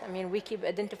smart. I mean, we keep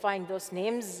identifying those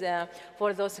names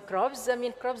for those crops. I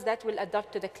mean, crops that will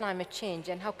adapt to the climate change,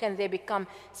 and how can they become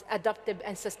adaptive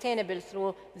and sustainable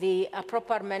through the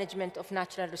proper management of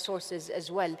natural resources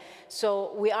as well.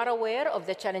 So we are aware of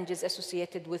the challenges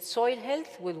associated with soil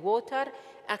health, with water,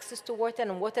 access to water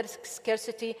and water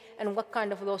scarcity, and what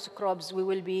kind of those crops we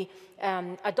will be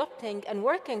adopting and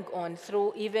working on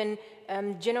through even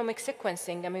genomic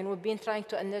sequencing. I mean, we've been trying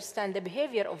to understand the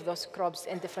behavior of those crops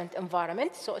in different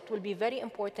environments, so it will be very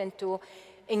important to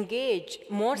engage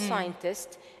more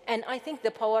scientists, and I think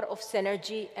the power of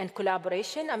synergy and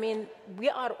collaboration. I mean, we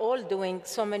are all doing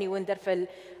so many wonderful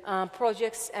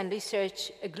projects and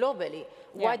research globally.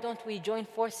 Why don't we join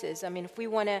forces? I mean, if we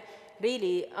want to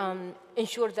really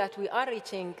ensure that we are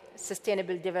reaching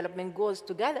sustainable development goals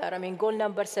together. I mean, goal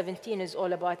number 17 is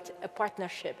all about a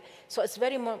partnership. So it's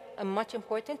very much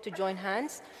important to join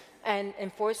hands and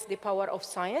enforce the power of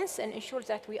science and ensure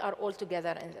that we are all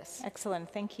together in this.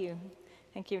 Excellent, thank you.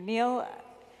 Thank you. Neil,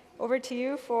 over to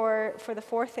you for the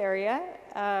 4th area.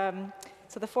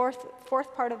 So the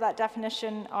fourth part of that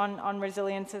definition on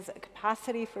resilience is a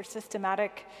capacity for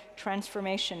systematic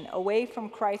transformation away from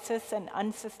crisis and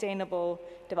unsustainable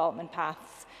development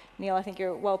paths. Neil, I think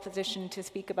you're well positioned to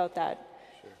speak about that.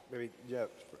 Sure. Maybe, yeah.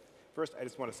 First, I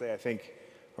just want to say I think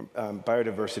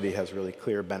biodiversity has really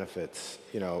clear benefits,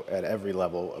 at every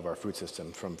level of our food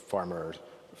system, from farmers'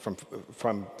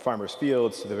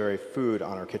 fields to the very food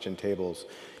on our kitchen tables.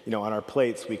 On our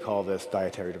plates, we call this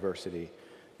dietary diversity.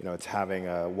 It's having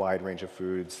a wide range of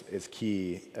foods is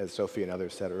key, as Sophie and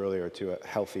others said earlier, to a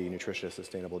healthy, nutritious,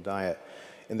 sustainable diet.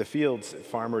 In the fields,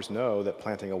 farmers know that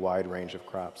planting a wide range of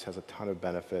crops has a ton of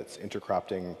benefits.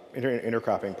 Intercropping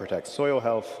protects soil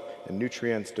health and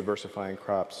nutrients, diversifying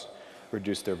crops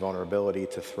reduce their vulnerability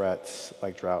to threats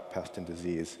like drought, pest, and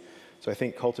disease. So I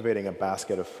think cultivating a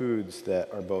basket of foods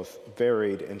that are both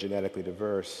varied and genetically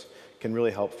diverse can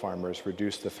really help farmers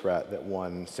reduce the threat that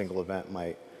one single event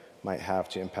might have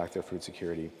to impact their food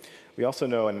security. We also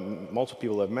know, and multiple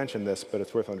people have mentioned this, but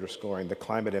it's worth underscoring, the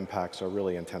climate impacts are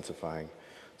really intensifying.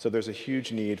 So there's a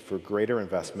huge need for greater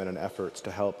investment and efforts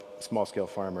to help small-scale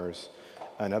farmers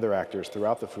and other actors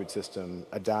throughout the food system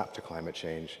adapt to climate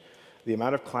change. The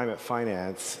amount of climate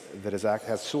finance that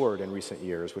has soared in recent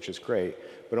years, which is great,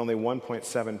 but only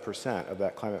 1.7% of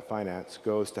that climate finance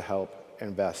goes to help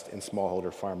invest in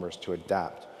smallholder farmers to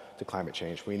adapt to climate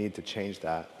change. We need to change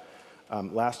that.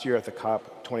 Last year at the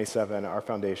COP27, our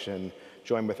foundation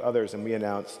joined with others, and we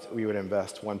announced we would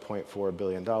invest $1.4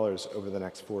 billion over the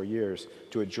next 4 years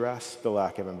to address the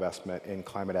lack of investment in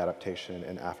climate adaptation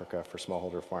in Africa for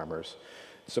smallholder farmers,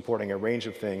 supporting a range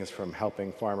of things from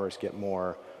helping farmers get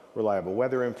more reliable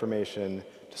weather information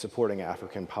to supporting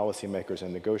African policymakers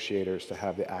and negotiators to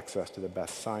have the access to the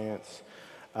best science.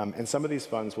 And some of these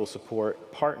funds will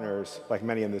support partners, like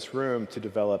many in this room, to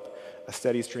develop a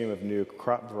steady stream of new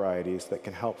crop varieties that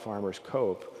can help farmers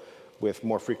cope with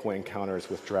more frequent encounters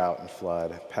with drought and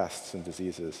flood, pests and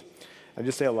diseases. I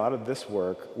just say a lot of this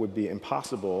work would be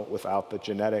impossible without the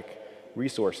genetic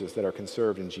resources that are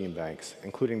conserved in gene banks,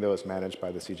 including those managed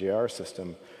by the CJR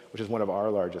system, which is one of our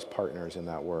largest partners in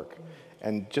that work.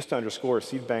 And just to underscore,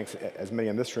 seed banks, as many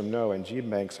in this room know, and gene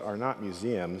banks are not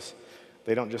museums.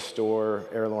 They don't just store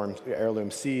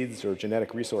heirloom seeds or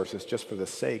genetic resources just for the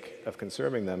sake of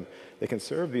conserving them. They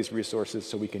conserve these resources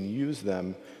so we can use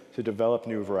them to develop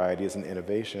new varieties and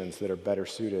innovations that are better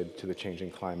suited to the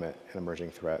changing climate and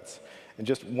emerging threats. And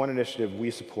just one initiative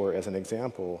we support as an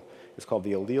example is called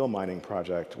the Allele Mining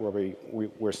Project, where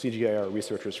CGIAR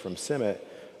researchers from CIMMYT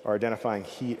are identifying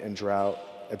heat and drought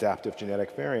adaptive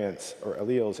genetic variants, or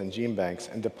alleles, in gene banks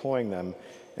and deploying them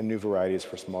in new varieties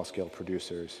for small-scale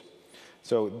producers.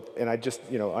 So, and I just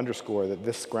underscore that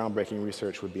this groundbreaking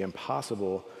research would be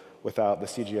impossible without the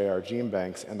CGIAR gene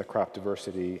banks and the Crop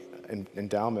Diversity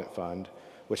Endowment Fund,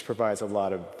 which provides a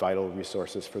lot of vital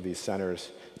resources for these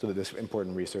centers so that this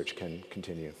important research can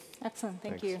continue. Excellent,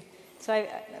 thank you. So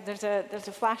there's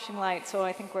a flashing light, so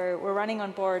I think we're running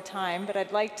on borrowed time, but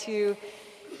I've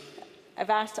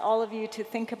asked all of you to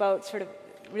think about sort of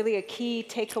really a key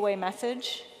takeaway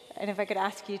message, and if I could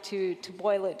ask you to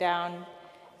boil it down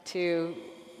to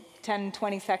 10,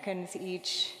 20 seconds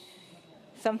each,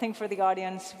 something for the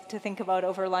audience to think about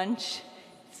over lunch.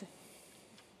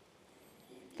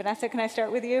 Vanessa, can I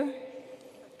start with you?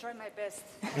 I'll try my best.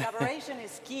 Collaboration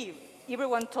is key.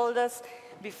 Everyone told us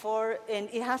before, and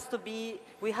it has to be,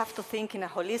 we have to think in a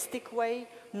holistic way,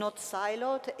 not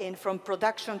siloed, and from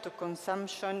production to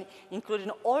consumption,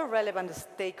 including all relevant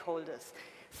stakeholders.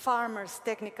 Farmers,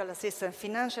 technical assistants,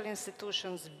 financial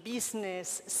institutions,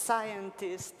 business,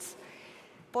 scientists,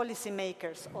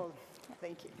 policymakers, all.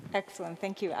 Thank you. Excellent,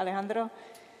 thank you. Alejandro?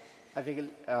 I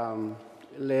think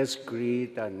less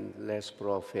greed and less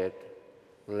profit,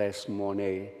 less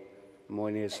money.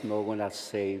 Money is not going to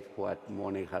save what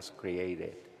money has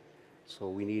created. So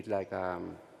we need to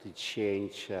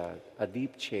change, a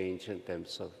deep change in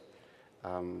terms of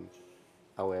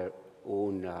our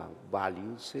own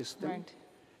value system. Right.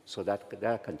 So that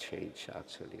can change,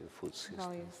 actually, the food system.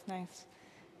 Values, nice.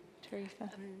 Tarifa?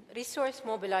 Resource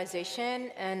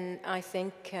mobilization, and I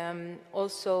think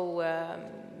also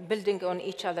building on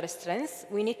each other's strengths.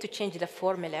 We need to change the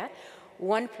formula.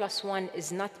 1 + 1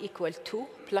 is not equal 2,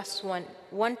 plus 1.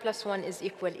 1 + 1 is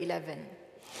equal 11.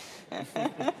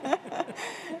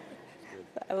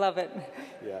 I love it.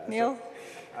 Yeah, Neil?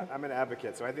 So I'm an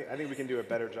advocate, so I think we can do a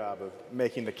better job of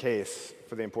making the case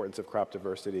for the importance of crop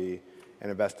diversity and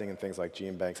investing in things like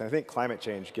gene banks. And I think climate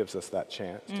change gives us that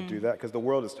chance to do that, because the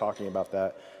world is talking about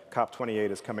that. COP28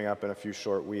 is coming up in a few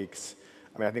short weeks.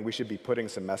 I mean, I think we should be putting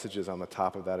some messages on the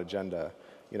top of that agenda.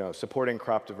 Supporting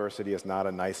crop diversity is not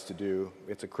a nice to do.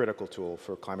 It's a critical tool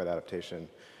for climate adaptation.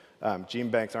 Gene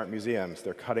banks aren't museums.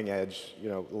 They're cutting edge,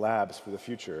 labs for the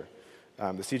future.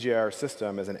 The CGIAR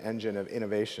system is an engine of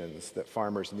innovations that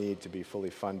farmers need to be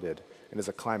fully funded and is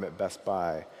a climate best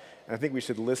buy. And I think we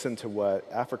should listen to what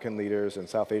African leaders and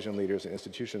South Asian leaders and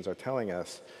institutions are telling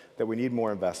us, that we need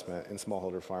more investment in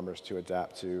smallholder farmers to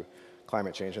adapt to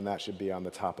climate change, and that should be on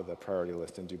the top of the priority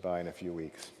list in Dubai in a few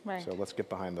weeks. Right. So let's get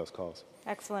behind those calls.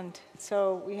 Excellent.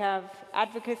 So we have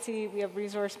advocacy, we have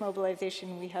resource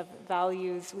mobilization, we have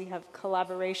values, we have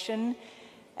collaboration,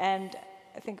 and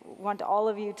I think want all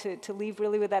of you to leave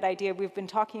really with that idea. We've been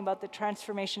talking about the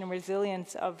transformation and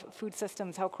resilience of food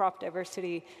systems, how crop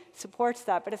diversity supports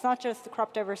that. But it's not just the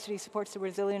crop diversity supports the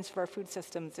resilience of our food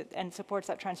systems and supports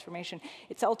that transformation.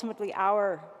 It's ultimately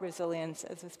our resilience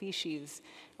as a species,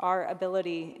 our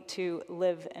ability to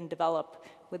live and develop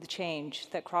with change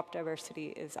that crop diversity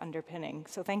is underpinning.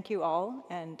 So thank you all,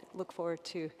 and look forward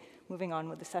to moving on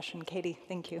with the session. Katie,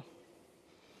 thank you.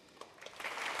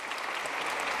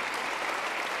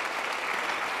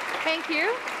 Thank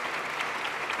you.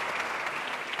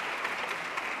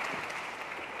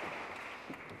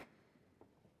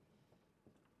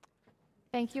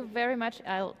 Thank you very much.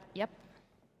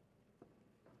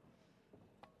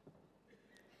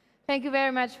 Thank you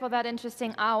very much for that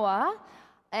interesting hour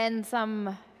and some,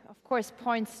 of course,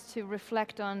 points to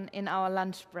reflect on in our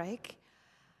lunch break.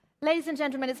 Ladies and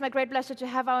gentlemen, it's my great pleasure to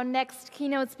have our next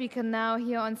keynote speaker now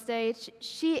here on stage.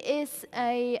 She is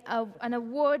an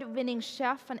award-winning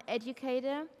chef and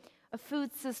educator, a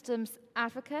food systems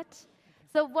advocate.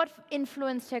 So what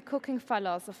influenced her cooking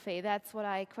philosophy? That's what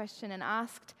I questioned and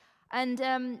asked.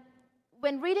 And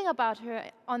when reading about her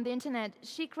on the internet,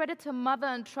 she credits her mother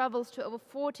and travels to over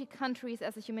 40 countries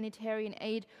as a humanitarian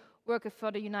aid worker for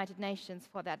the United Nations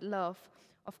for that love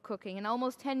of cooking. And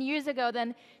almost 10 years ago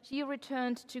then, she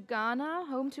returned to Ghana,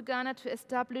 home to Ghana, to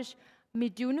establish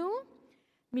Medunu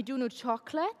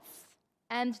Chocolates,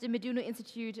 and the Medunu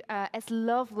Institute as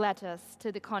love letters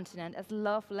to the continent, as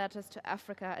love letters to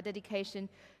Africa, a dedication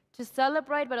to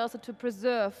celebrate but also to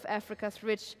preserve Africa's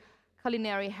rich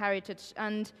culinary heritage.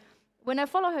 And when I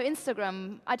follow her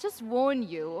Instagram, I just warn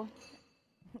you,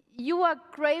 you are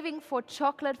craving for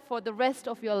chocolate for the rest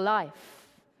of your life.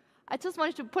 I just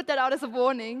wanted to put that out as a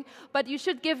warning, but you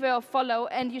should give her a follow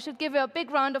and you should give her a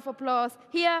big round of applause.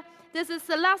 Here, this is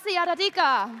Selassie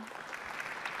Adadika.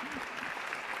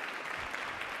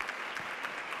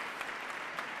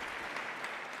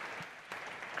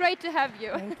 Great to have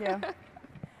you. Thank you.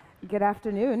 Good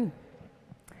afternoon.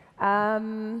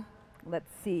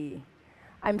 Let's see.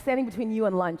 I'm standing between you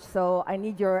and lunch, so I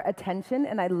need your attention,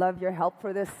 and I'd love your help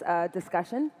for this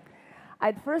discussion.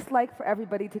 I'd first like for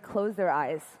everybody to close their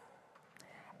eyes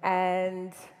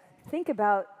and think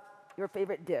about your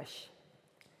favorite dish.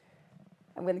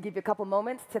 I'm going to give you a couple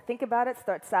moments to think about it,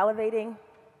 start salivating.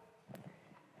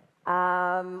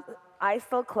 Eyes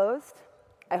still closed.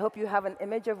 I hope you have an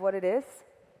image of what it is.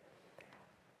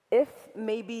 If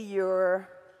maybe you're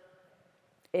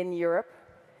in Europe,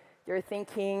 you're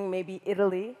thinking maybe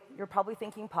Italy, you're probably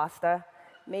thinking pasta,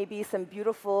 maybe some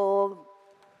beautiful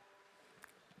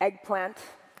eggplant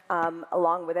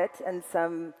along with it, and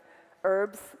some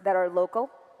herbs that are local.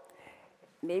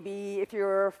 Maybe if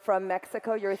you're from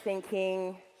Mexico, you're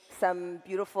thinking some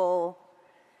beautiful,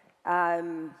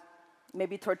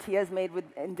 maybe tortillas made with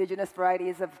indigenous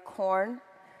varieties of corn,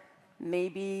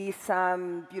 maybe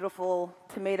some beautiful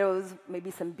tomatoes,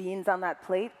 maybe some beans on that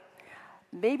plate.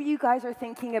 Maybe you guys are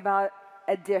thinking about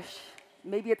a dish.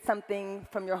 Maybe it's something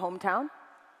from your hometown,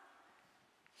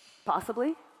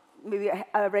 possibly. Maybe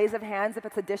a raise of hands if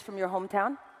it's a dish from your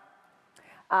hometown.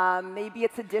 Maybe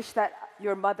it's a dish that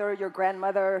your mother, your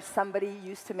grandmother, somebody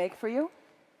used to make for you.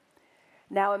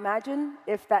 Now imagine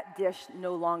if that dish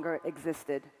no longer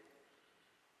existed.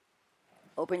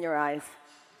 Open your eyes.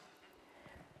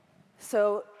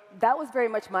 So that was very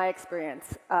much my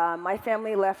experience. My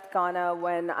family left Ghana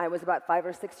when I was about 5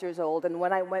 or 6 years old, and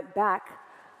when I went back,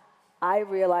 I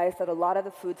realized that a lot of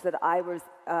the foods that I was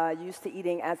used to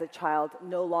eating as a child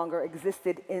no longer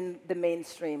existed in the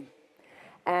mainstream.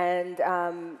 And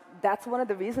that's one of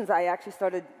the reasons I actually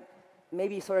started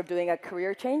maybe sort of doing a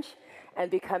career change and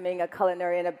becoming a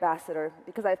culinary ambassador,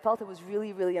 because I felt it was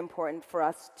really, really important for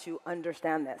us to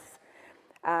understand this.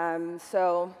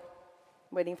 So,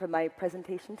 waiting for my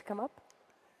presentation to come up.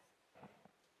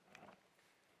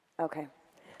 Okay.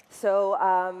 So,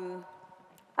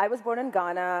 I was born in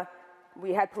Ghana.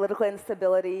 We had political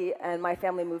instability, and my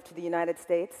family moved to the United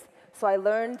States. So I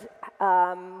learned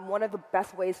one of the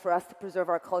best ways for us to preserve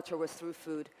our culture was through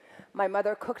food. My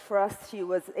mother cooked for us. She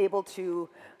was able to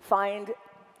find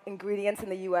ingredients in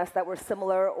the US that were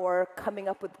similar or coming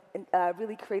up with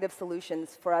really creative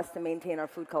solutions for us to maintain our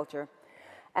food culture.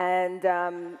 And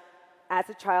as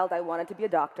a child, I wanted to be a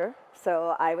doctor.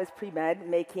 So I was pre-med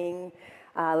making,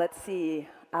 I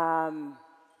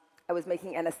was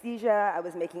making anesthesia, I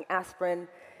was making aspirin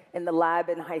in the lab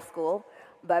in high school.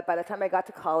 But by the time I got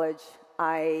to college,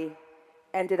 I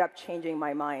ended up changing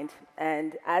my mind.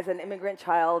 And as an immigrant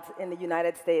child in the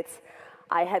United States,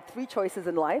 I had 3 choices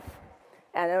in life.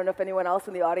 And I don't know if anyone else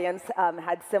in the audience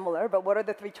had similar, but what are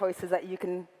the 3 choices that you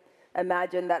can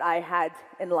imagine that I had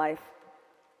in life?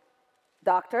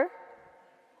 doctor,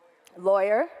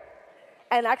 lawyer,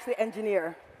 and actually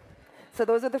engineer. So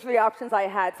those are the three options I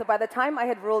had. So by the time I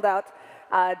had ruled out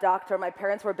doctor, my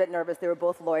parents were a bit nervous. They were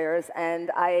both lawyers,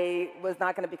 and I was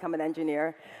not going to become an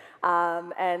engineer.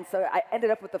 And so I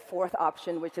ended up with the fourth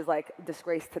option, which is like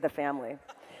disgrace to the family.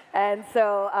 And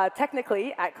so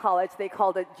technically, at college, they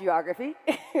called it geography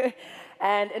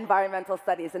and environmental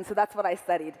studies. And so that's what I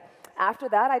studied. After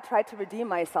that, I tried to redeem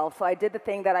myself. So I did the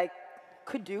thing that I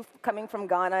could do. Coming from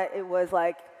Ghana, it was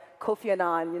like Kofi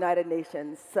Annan, United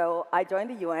Nations. So I joined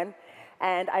the UN,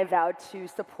 and I vowed to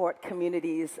support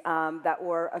communities that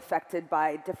were affected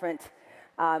by different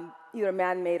either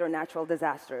man-made or natural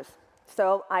disasters.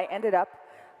 So I ended up,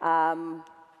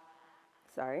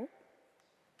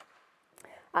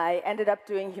 I ended up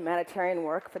doing humanitarian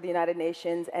work for the United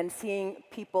Nations and seeing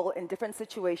people in different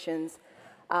situations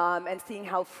and seeing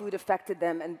how food affected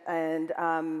them and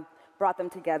brought them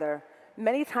together.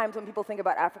 Many times when people think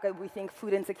about Africa, we think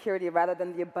food insecurity rather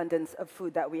than the abundance of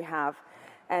food that we have.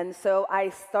 And so I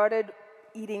started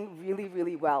eating really,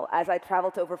 really well as I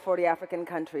traveled to over 40 African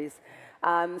countries.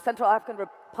 Central African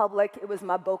Republic, it was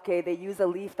maboke. They use a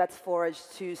leaf that's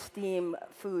foraged to steam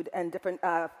food and different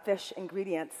fish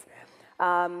ingredients.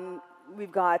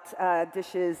 We've got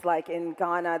dishes like in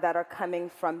Ghana that are coming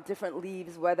from different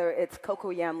leaves, whether it's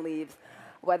cocoyam leaves,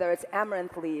 whether it's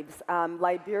amaranth leaves.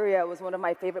 Liberia was one of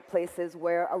my favorite places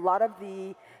where a lot of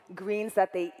the greens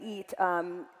that they eat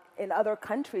in other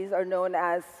countries are known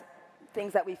as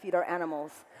things that we feed our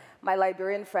animals. My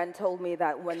Liberian friend told me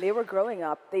that when they were growing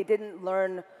up, they didn't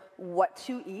learn what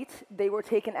to eat. They were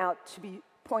taken out to be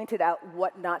pointed out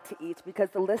what not to eat because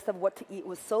the list of what to eat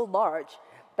was so large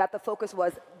that the focus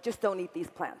was just don't eat these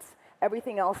plants.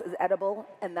 Everything else is edible,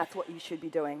 and that's what you should be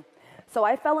doing. So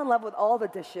I fell in love with all the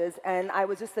dishes, and I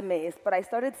was just amazed. But I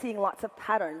started seeing lots of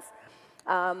patterns.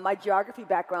 My geography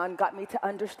background got me to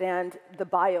understand the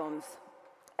biomes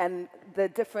and the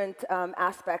different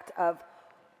aspect of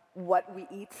what we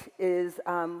eat is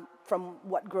from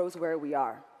what grows where we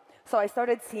are. So I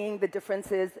started seeing the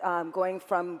differences going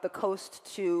from the coast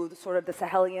to sort of the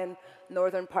Sahelian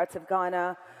northern parts of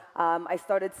Ghana. I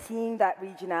started seeing that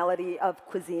regionality of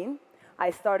cuisine. I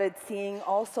started seeing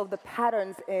also the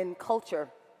patterns in culture.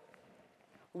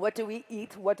 What do we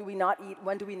eat? What do we not eat?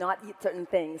 When do we not eat certain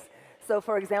things? So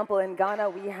for example, in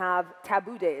Ghana, we have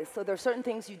taboo days. So there are certain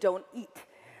things you don't eat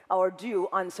or do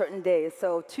on certain days.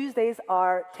 So Tuesdays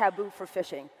are taboo for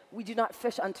fishing. We do not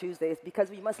fish on Tuesdays because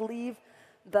we must leave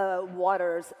the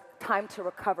waters time to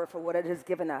recover for what it has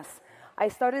given us. I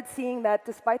started seeing that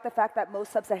despite the fact that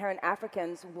most sub-Saharan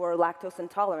Africans were lactose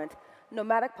intolerant,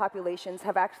 nomadic populations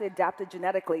have actually adapted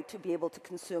genetically to be able to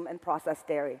consume and process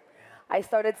dairy. I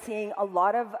started seeing a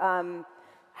lot of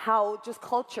how just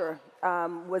culture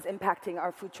was impacting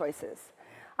our food choices.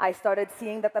 I started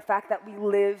seeing that the fact that we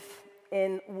live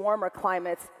in warmer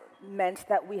climates meant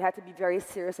that we had to be very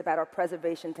serious about our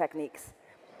preservation techniques.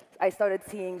 I started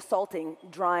seeing salting,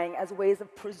 drying as ways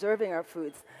of preserving our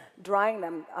foods, drying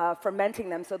them, fermenting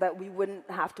them so that we wouldn't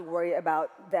have to worry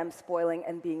about them spoiling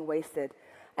and being wasted.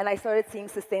 And I started seeing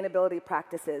sustainability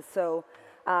practices. So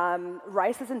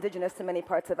rice is indigenous to many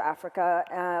parts of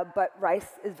Africa, but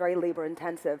rice is very labor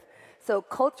intensive. So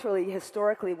culturally,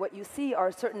 historically, what you see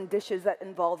are certain dishes that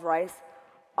involve rice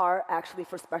are actually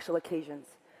for special occasions.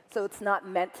 So it's not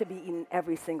meant to be eaten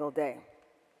every single day.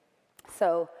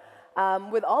 So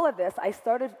with all of this, I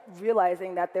started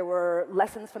realizing that there were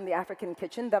lessons from the African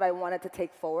kitchen that I wanted to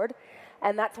take forward.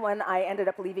 And that's when I ended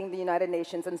up leaving the United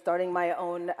Nations and starting my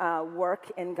own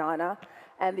work in Ghana.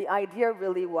 And the idea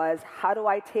really was, how do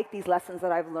I take these lessons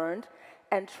that I've learned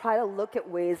and try to look at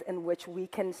ways in which we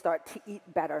can start to eat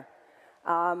better?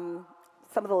 Some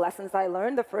of the lessons I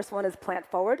learned, the first one is plant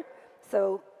forward.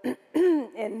 So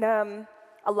in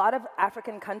a lot of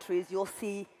African countries, you'll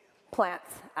see plants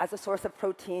as a source of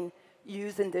protein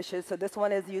used in dishes. So this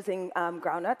one is using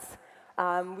groundnuts.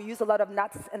 We use a lot of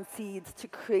nuts and seeds to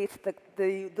create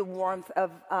the warmth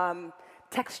of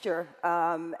texture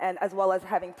and as well as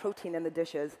having protein in the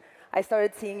dishes. I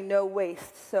started seeing no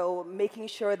waste, so making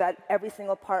sure that every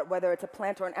single part, whether it's a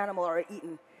plant or an animal, are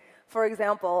eaten. For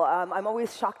example, I'm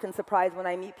always shocked and surprised when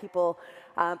I meet people,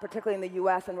 particularly in the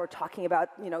US, and we're talking about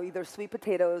either sweet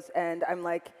potatoes, and I'm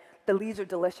like, the leaves are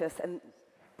delicious, and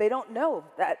they don't know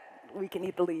that we can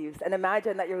eat the leaves. And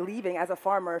imagine that you're leaving as a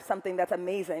farmer something that's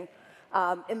amazing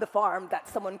in the farm that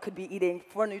someone could be eating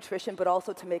for nutrition, but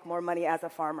also to make more money as a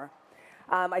farmer.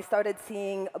 I started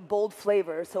seeing bold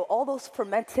flavors. So all those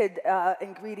fermented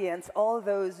ingredients, all of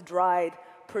those dried,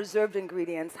 preserved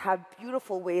ingredients have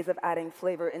beautiful ways of adding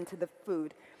flavor into the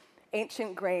food.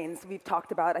 Ancient grains, we've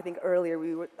talked about, I think earlier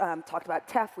we talked about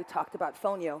teff, we talked about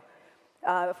fonio.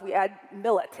 If we add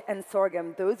millet and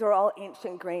sorghum, those are all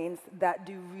ancient grains that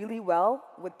do really well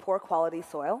with poor quality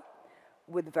soil,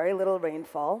 with very little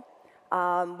rainfall,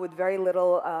 with very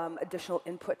little additional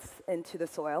inputs into the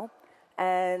soil.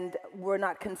 And we're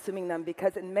not consuming them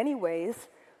because in many ways,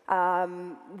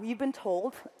 we've been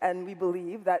told and we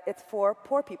believe that it's for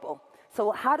poor people.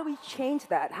 So how do we change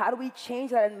that? How do we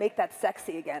change that and make that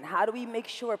sexy again? How do we make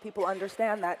sure people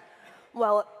understand that,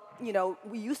 well, you know,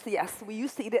 we used to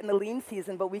eat it in the lean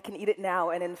season, but we can eat it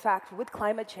now. And in fact, with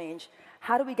climate change,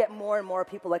 how do we get more and more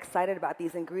people excited about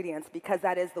these ingredients? Because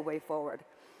that is the way forward.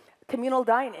 Communal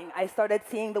dining, I started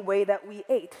seeing the way that we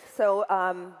ate. So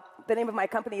the name of my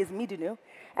company is Midunu,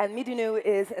 and Midunu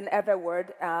is an Ewe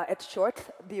word. It's short.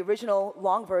 The original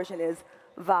long version is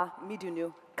Va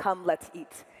Midunu, come, let's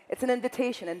eat. It's an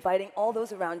invitation inviting all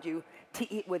those around you to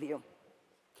eat with you.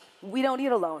 We don't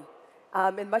eat alone.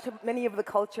 In many of the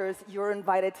cultures, you're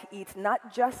invited to eat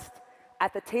not just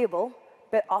at the table,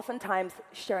 but oftentimes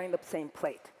sharing the same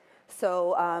plate.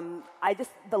 So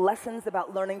the lessons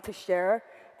about learning to share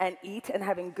and eat and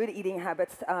having good eating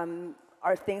habits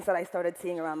are things that I started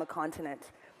seeing around the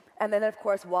continent. And then, of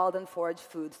course, wild and foraged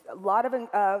foods. A lot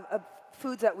of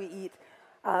foods that we eat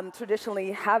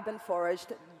traditionally have been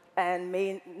foraged and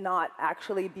may not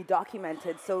actually be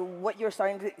documented. So what you're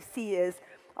starting to see is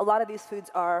a lot of these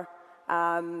foods are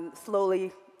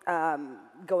slowly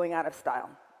going out of style.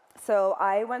 So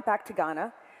I went back to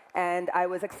Ghana, and I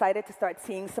was excited to start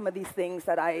seeing some of these things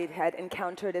that I had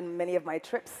encountered in many of my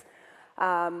trips.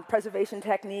 Preservation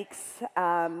techniques,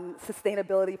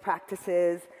 sustainability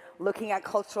practices, looking at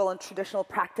cultural and traditional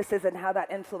practices and how that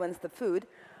influenced the food.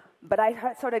 But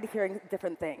I started hearing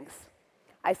different things.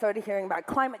 I started hearing about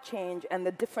climate change and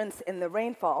the difference in the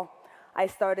rainfall. I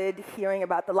started hearing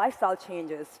about the lifestyle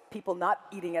changes, people not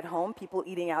eating at home, people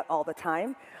eating out all the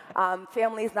time,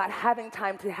 families not having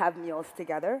time to have meals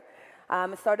together.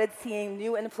 Started seeing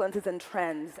new influences and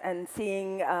trends and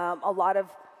seeing a lot of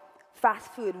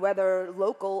fast food, whether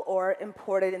local or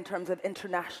imported in terms of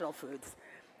international foods.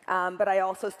 But I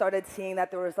also started seeing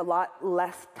that there was a lot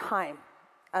less time,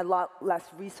 a lot less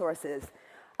resources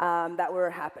that were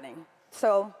happening.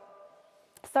 So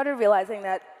started realizing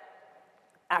that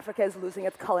Africa is losing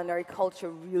its culinary culture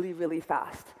really, really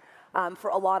fast for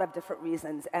a lot of different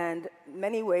reasons. And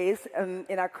many ways, in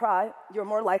Accra, you're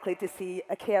more likely to see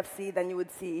a KFC than you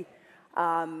would see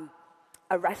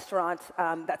a restaurant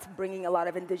that's bringing a lot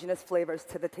of indigenous flavors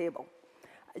to the table.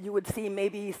 You would see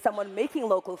maybe someone making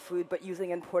local food but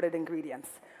using imported ingredients.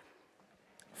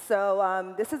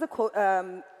 So this is a quote,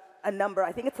 a number.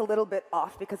 I think it's a little bit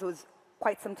off because it was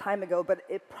quite some time ago, but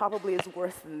it probably is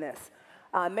worse than this.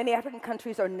 Many African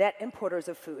countries are net importers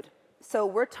of food. So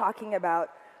we're talking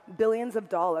about billions of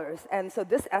dollars. And so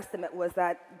this estimate was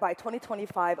that by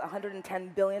 2025,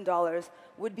 $110 billion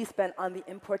would be spent on the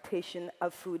importation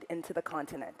of food into the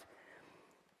continent.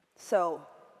 So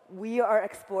we are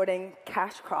exporting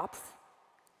cash crops,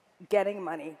 getting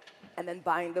money, and then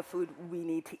buying the food we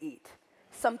need to eat.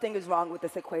 Something is wrong with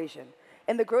this equation.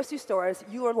 In the grocery stores,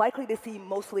 you are likely to see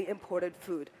mostly imported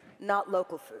food, not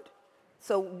local food.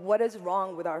 So what is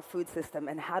wrong with our food system,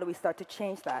 and how do we start to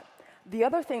change that? The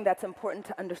other thing that's important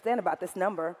to understand about this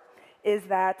number is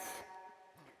that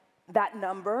that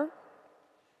number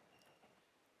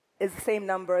is the same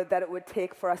number that it would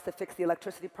take for us to fix the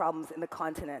electricity problems in the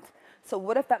continent. So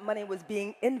what if that money was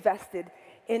being invested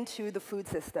into the food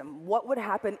system? What would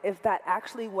happen if that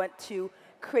actually went to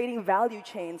creating value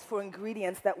chains for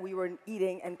ingredients that we were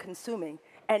eating and consuming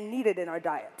and needed in our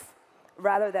diets,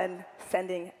 rather than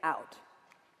sending out?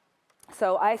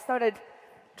 So I started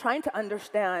trying to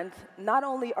understand, not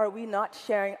only are we not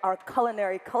sharing our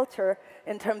culinary culture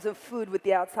in terms of food with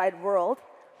the outside world,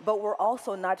 but we're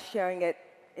also not sharing it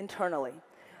internally.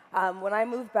 When I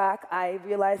moved back, I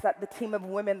realized that the team of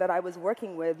women that I was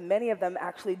working with, many of them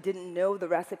actually didn't know the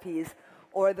recipes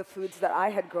or the foods that I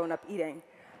had grown up eating.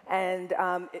 And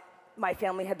my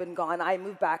family had been gone. I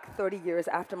moved back 30 years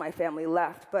after my family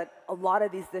left, but a lot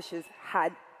of these dishes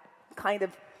had kind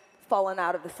of fallen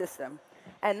out of the system.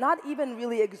 And not even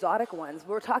really exotic ones.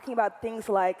 We're talking about things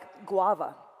like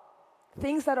guava.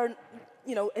 Things that are,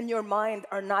 you know, in your mind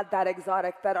are not that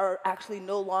exotic, that are actually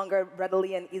no longer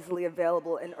readily and easily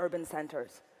available in urban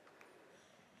centers.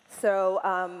 So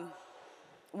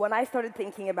when I started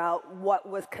thinking about what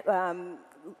was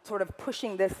sort of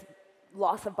pushing this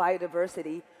loss of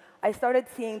biodiversity, I started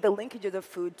seeing the linkages of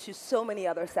food to so many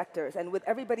other sectors. And with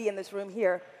everybody in this room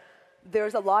here,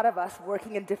 there's a lot of us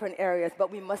working in different areas,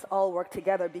 but we must all work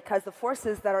together because the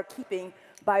forces that are keeping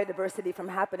biodiversity from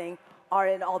happening are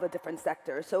in all the different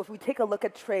sectors. So if we take a look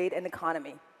at trade and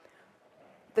economy,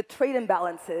 the trade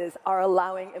imbalances are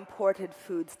allowing imported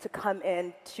foods to come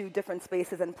in to different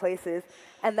spaces and places,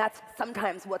 and that's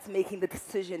sometimes what's making the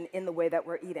decision in the way that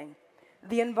we're eating.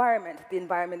 The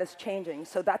environment is changing,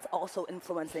 so that's also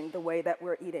influencing the way that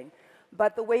we're eating.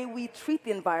 But the way we treat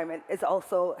the environment is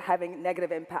also having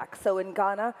negative impacts. So in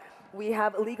Ghana, we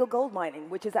have illegal gold mining,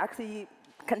 which is actually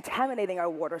contaminating our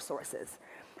water sources.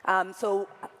 So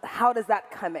how does that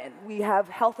come in? We have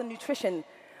health and nutrition.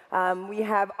 We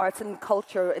have arts and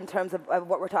culture in terms of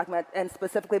what we're talking about, and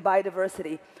specifically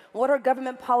biodiversity. What are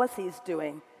government policies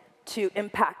doing to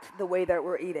impact the way that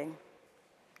we're eating?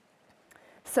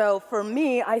 So for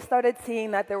me, I started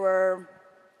seeing that there were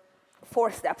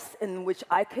 4 steps in which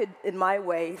I could, in my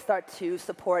way, start to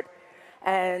support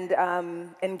and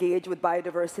engage with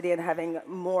biodiversity and having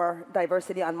more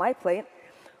diversity on my plate.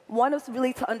 One is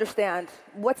really to understand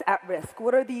what's at risk,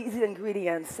 what are these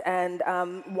ingredients, and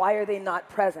why are they not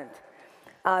present?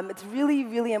 It's really,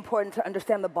 really important to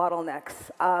understand the bottlenecks.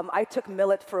 I took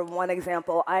millet for one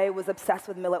example. I was obsessed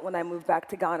with millet when I moved back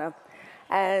to Ghana,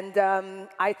 and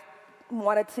I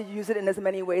wanted to use it in as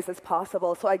many ways as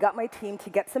possible. So I got my team to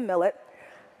get some millet.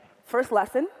 First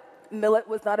lesson, millet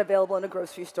was not available in a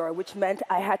grocery store, which meant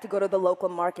I had to go to the local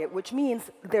market, which means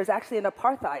there's actually an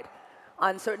apartheid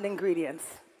on certain ingredients.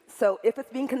 So if it's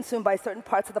being consumed by certain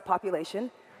parts of the population,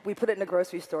 we put it in a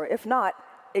grocery store. If not,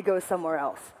 it goes somewhere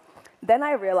else. Then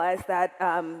I realized that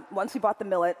once we bought the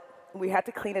millet, we had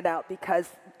to clean it out because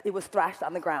it was thrashed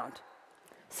on the ground.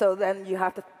 So then you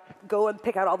have to go and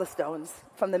pick out all the stones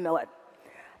from the millet.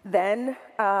 Then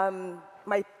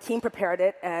my team prepared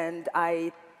it, and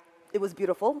it was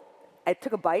beautiful. I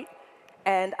took a bite,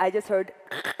 and I just heard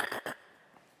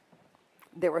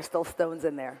there were still stones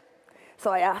in there. So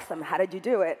I asked them, how did you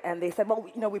do it? And they said, well,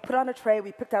 we put it on a tray,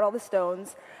 we picked out all the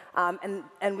stones,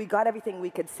 and we got everything we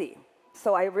could see.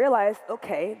 So I realized,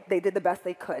 OK, they did the best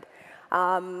they could.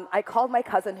 I called my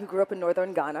cousin who grew up in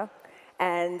northern Ghana,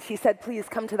 and she said, please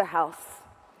come to the house.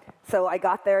 So I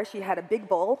got there. She had a big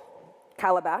bowl,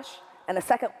 calabash, and a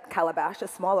second calabash, a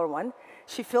smaller one.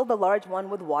 She filled the large one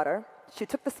with water. She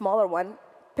took the smaller one,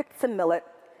 picked some millet.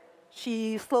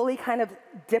 She slowly kind of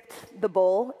dipped the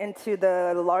bowl into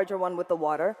the larger one with the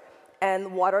water,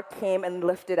 and water came and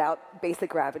lifted out basic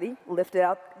gravity, lifted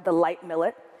out the light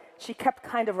millet. She kept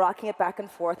kind of rocking it back and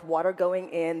forth, water going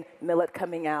in, millet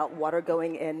coming out, water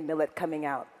going in, millet coming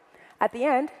out. At the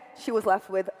end, she was left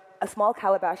with a small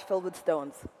calabash filled with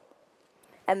stones.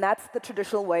 And that's the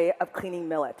traditional way of cleaning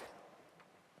millet.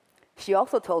 She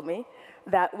also told me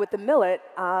that with the millet,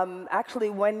 actually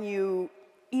when you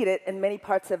eat it in many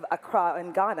parts of Accra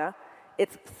in Ghana,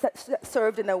 it's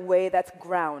served in a way that's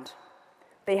ground.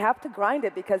 They have to grind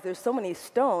it because there's so many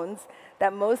stones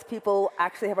that most people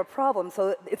actually have a problem.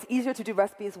 So it's easier to do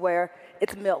recipes where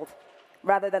it's milled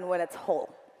rather than when it's whole.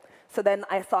 So then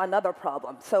I saw another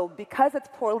problem. So because it's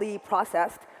poorly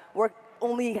processed, we're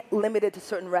only limited to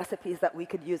certain recipes that we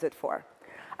could use it for.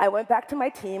 I went back to my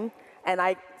team, and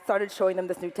I started showing them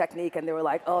this new technique, and they were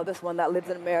like, oh, this one that lives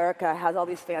in America has all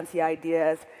these fancy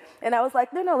ideas. And I was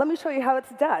like, no, let me show you how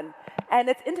it's done. And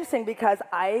it's interesting because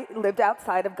I lived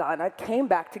outside of Ghana, came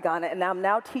back to Ghana, and I'm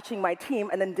now teaching my team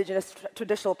an indigenous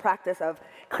traditional practice of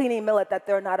cleaning millet that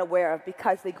they're not aware of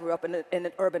because they grew up in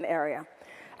an urban area.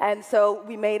 And so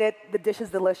we made it, the dish is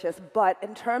delicious. But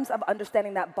in terms of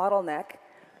understanding that bottleneck,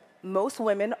 most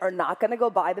women are not going to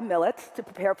go buy the millet to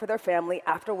prepare for their family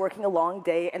after working a long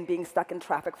day and being stuck in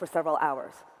traffic for several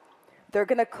hours. They're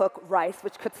going to cook rice,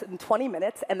 which cooks in 20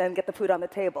 minutes, and then get the food on the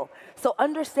table. So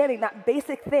understanding that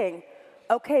basic thing,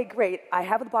 OK, great, I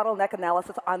have a bottleneck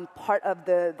analysis on part of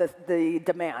the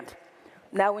demand.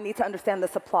 Now we need to understand the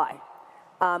supply.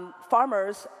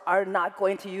 Farmers are not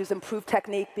going to use improved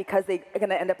technique because they're going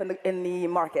to end up in the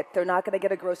market. They're not going to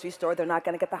get a grocery store. They're not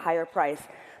going to get the higher price.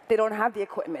 They don't have the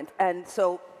equipment. And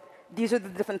so these are the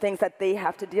different things that they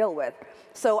have to deal with.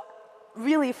 So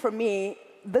really, for me,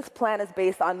 this plan is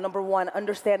based on, number one,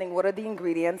 understanding what are the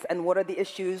ingredients and what are the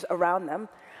issues around them,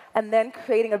 and then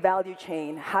creating a value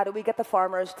chain. How do we get the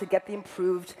farmers to get the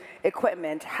improved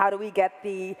equipment? How do we get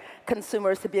the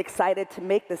consumers to be excited to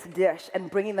make this dish, and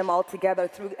bringing them all together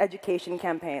through education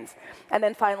campaigns? And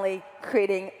then finally,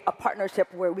 creating a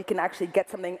partnership where we can actually get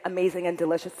something amazing and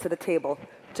delicious to the table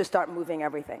to start moving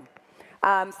everything.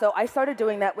 So I started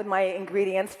doing that with my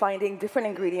ingredients, finding different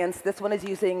ingredients. This one is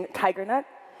using tiger nut,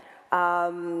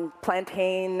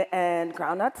 plantain, and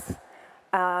groundnuts.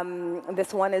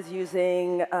 This one is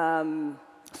using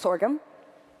sorghum,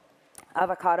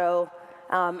 avocado,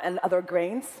 and other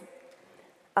grains.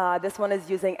 This one is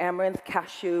using amaranth,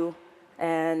 cashew,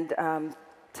 and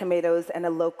tomatoes, and a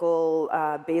local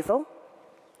basil.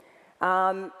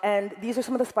 And these are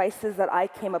some of the spices that I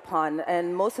came upon,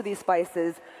 and most of these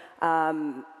spices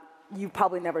you've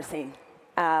probably never seen.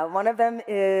 One of them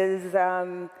is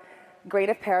grain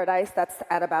of paradise. That's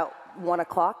at about 1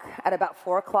 o'clock. At about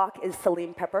 4 o'clock is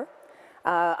salim pepper.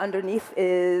 Underneath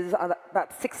is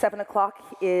about 6, 7 o'clock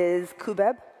is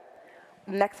kubeb.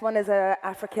 Next one is an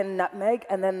African nutmeg,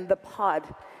 and then the pod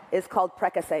is called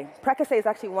prekese. Prekese is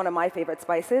actually one of my favorite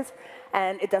spices,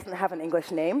 and it doesn't have an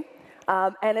English name.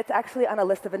 And it's actually on a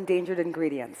list of endangered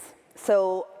ingredients.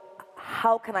 So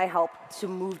how can I help to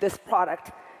move this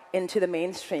product into the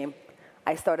mainstream?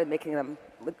 I started making them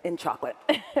in chocolate.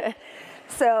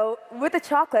 So with the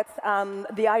chocolates,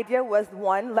 the idea was,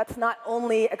 one, let's not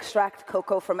only extract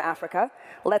cocoa from Africa,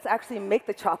 let's actually make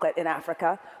the chocolate in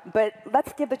Africa, but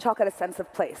let's give the chocolate a sense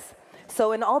of place.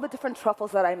 So in all the different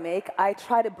truffles that I make, I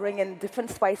try to bring in different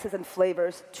spices and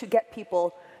flavors to get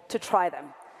people to try them.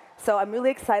 So I'm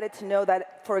really excited to know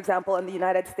that, for example, in the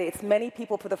United States, many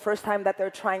people, for the first time that they're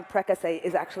trying prekese,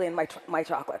 is actually in my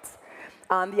chocolates.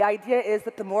 The idea is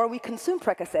that the more we consume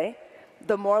prekese,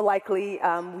 the more likely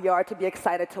we are to be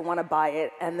excited to want to buy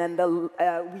it, and then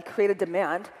we create a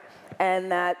demand,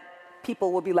 and that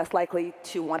people will be less likely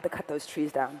to want to cut those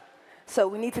trees down. So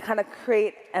we need to kind of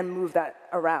create and move that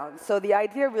around. So the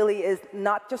idea really is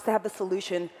not just to have the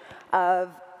solution of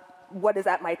what is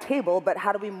at my table, but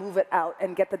how do we move it out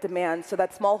and get the demand so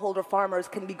that smallholder farmers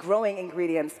can be growing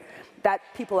ingredients that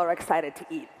people are excited to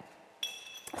eat.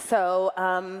 So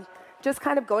just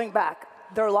kind of going back,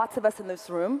 there are lots of us in this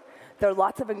room. There are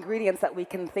lots of ingredients that we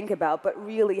can think about, but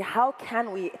really, how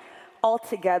can we all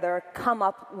together come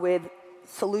up with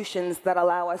solutions that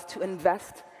allow us to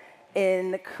invest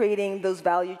in creating those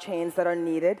value chains that are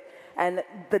needed, and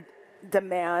the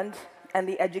demand and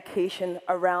the education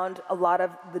around a lot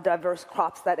of the diverse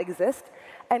crops that exist,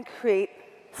 and create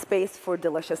space for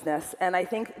deliciousness. And I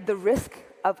think the risk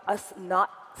of us not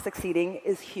succeeding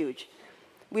is huge.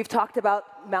 We've talked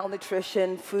about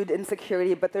malnutrition, food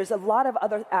insecurity, but there's a lot of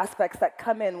other aspects that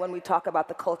come in when we talk about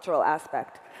the cultural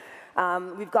aspect.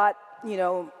 We've got,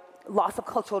 loss of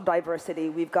cultural diversity.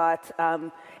 We've got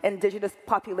indigenous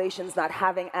populations not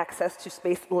having access to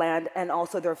space, land, and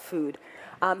also their food.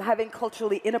 Having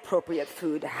culturally inappropriate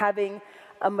food, having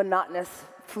a monotonous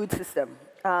food system,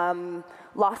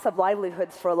 loss of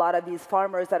livelihoods for a lot of these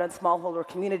farmers that are in smallholder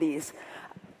communities,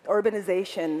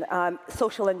 urbanization,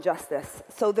 social injustice.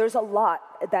 So there's a lot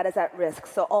that is at risk.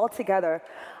 So altogether,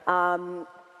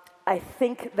 I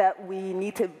think that we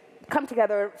need to come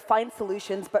together, find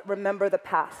solutions, but remember the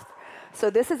past. So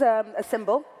this is a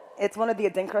symbol. It's one of the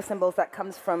Adinkra symbols that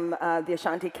comes from the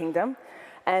Ashanti Kingdom.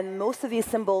 And most of these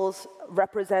symbols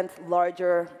represent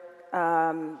larger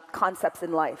concepts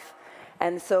in life.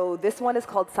 And so this one is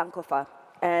called Sankofa.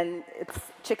 And it's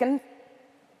chicken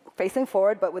facing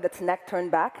forward, but with its neck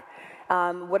turned back.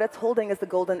 What it's holding is the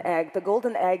golden egg. The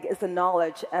golden egg is the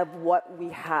knowledge of what we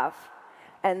have.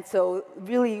 And so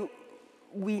really,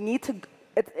 we need to,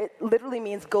 it literally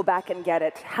means go back and get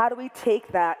it. How do we take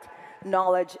that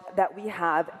knowledge that we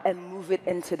have and move it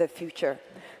into the future?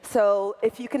 So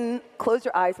if you can close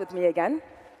your eyes with me again.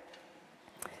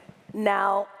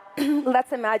 Now,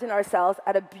 let's imagine ourselves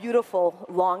at a beautiful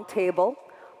long table,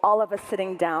 all of us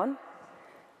sitting down,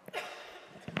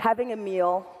 having a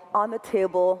meal. On the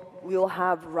table, we will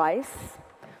have rice.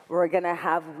 We're going to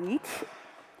have wheat.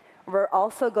 We're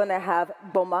also going to have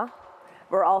boma.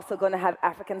 We're also going to have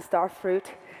African star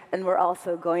fruit. And we're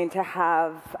also going to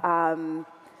have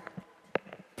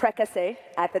prekese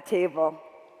at the table.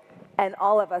 And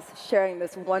all of us sharing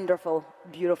this wonderful,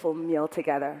 beautiful meal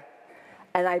together.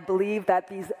 And I believe that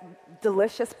these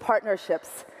delicious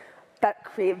partnerships that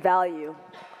create value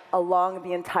along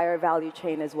the entire value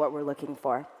chain is what we're looking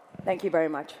for. Thank you very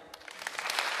much.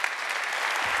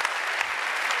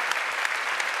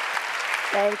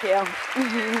 Thank you.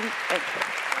 Thank you. Thank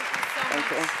you so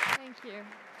much. Thank you.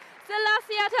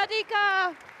 Selassie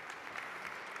Atadika.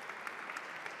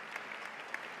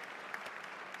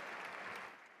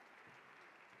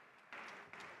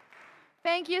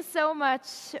 Thank you so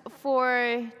much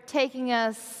for taking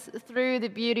us through the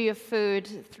beauty of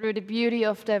food, through the beauty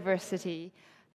of diversity.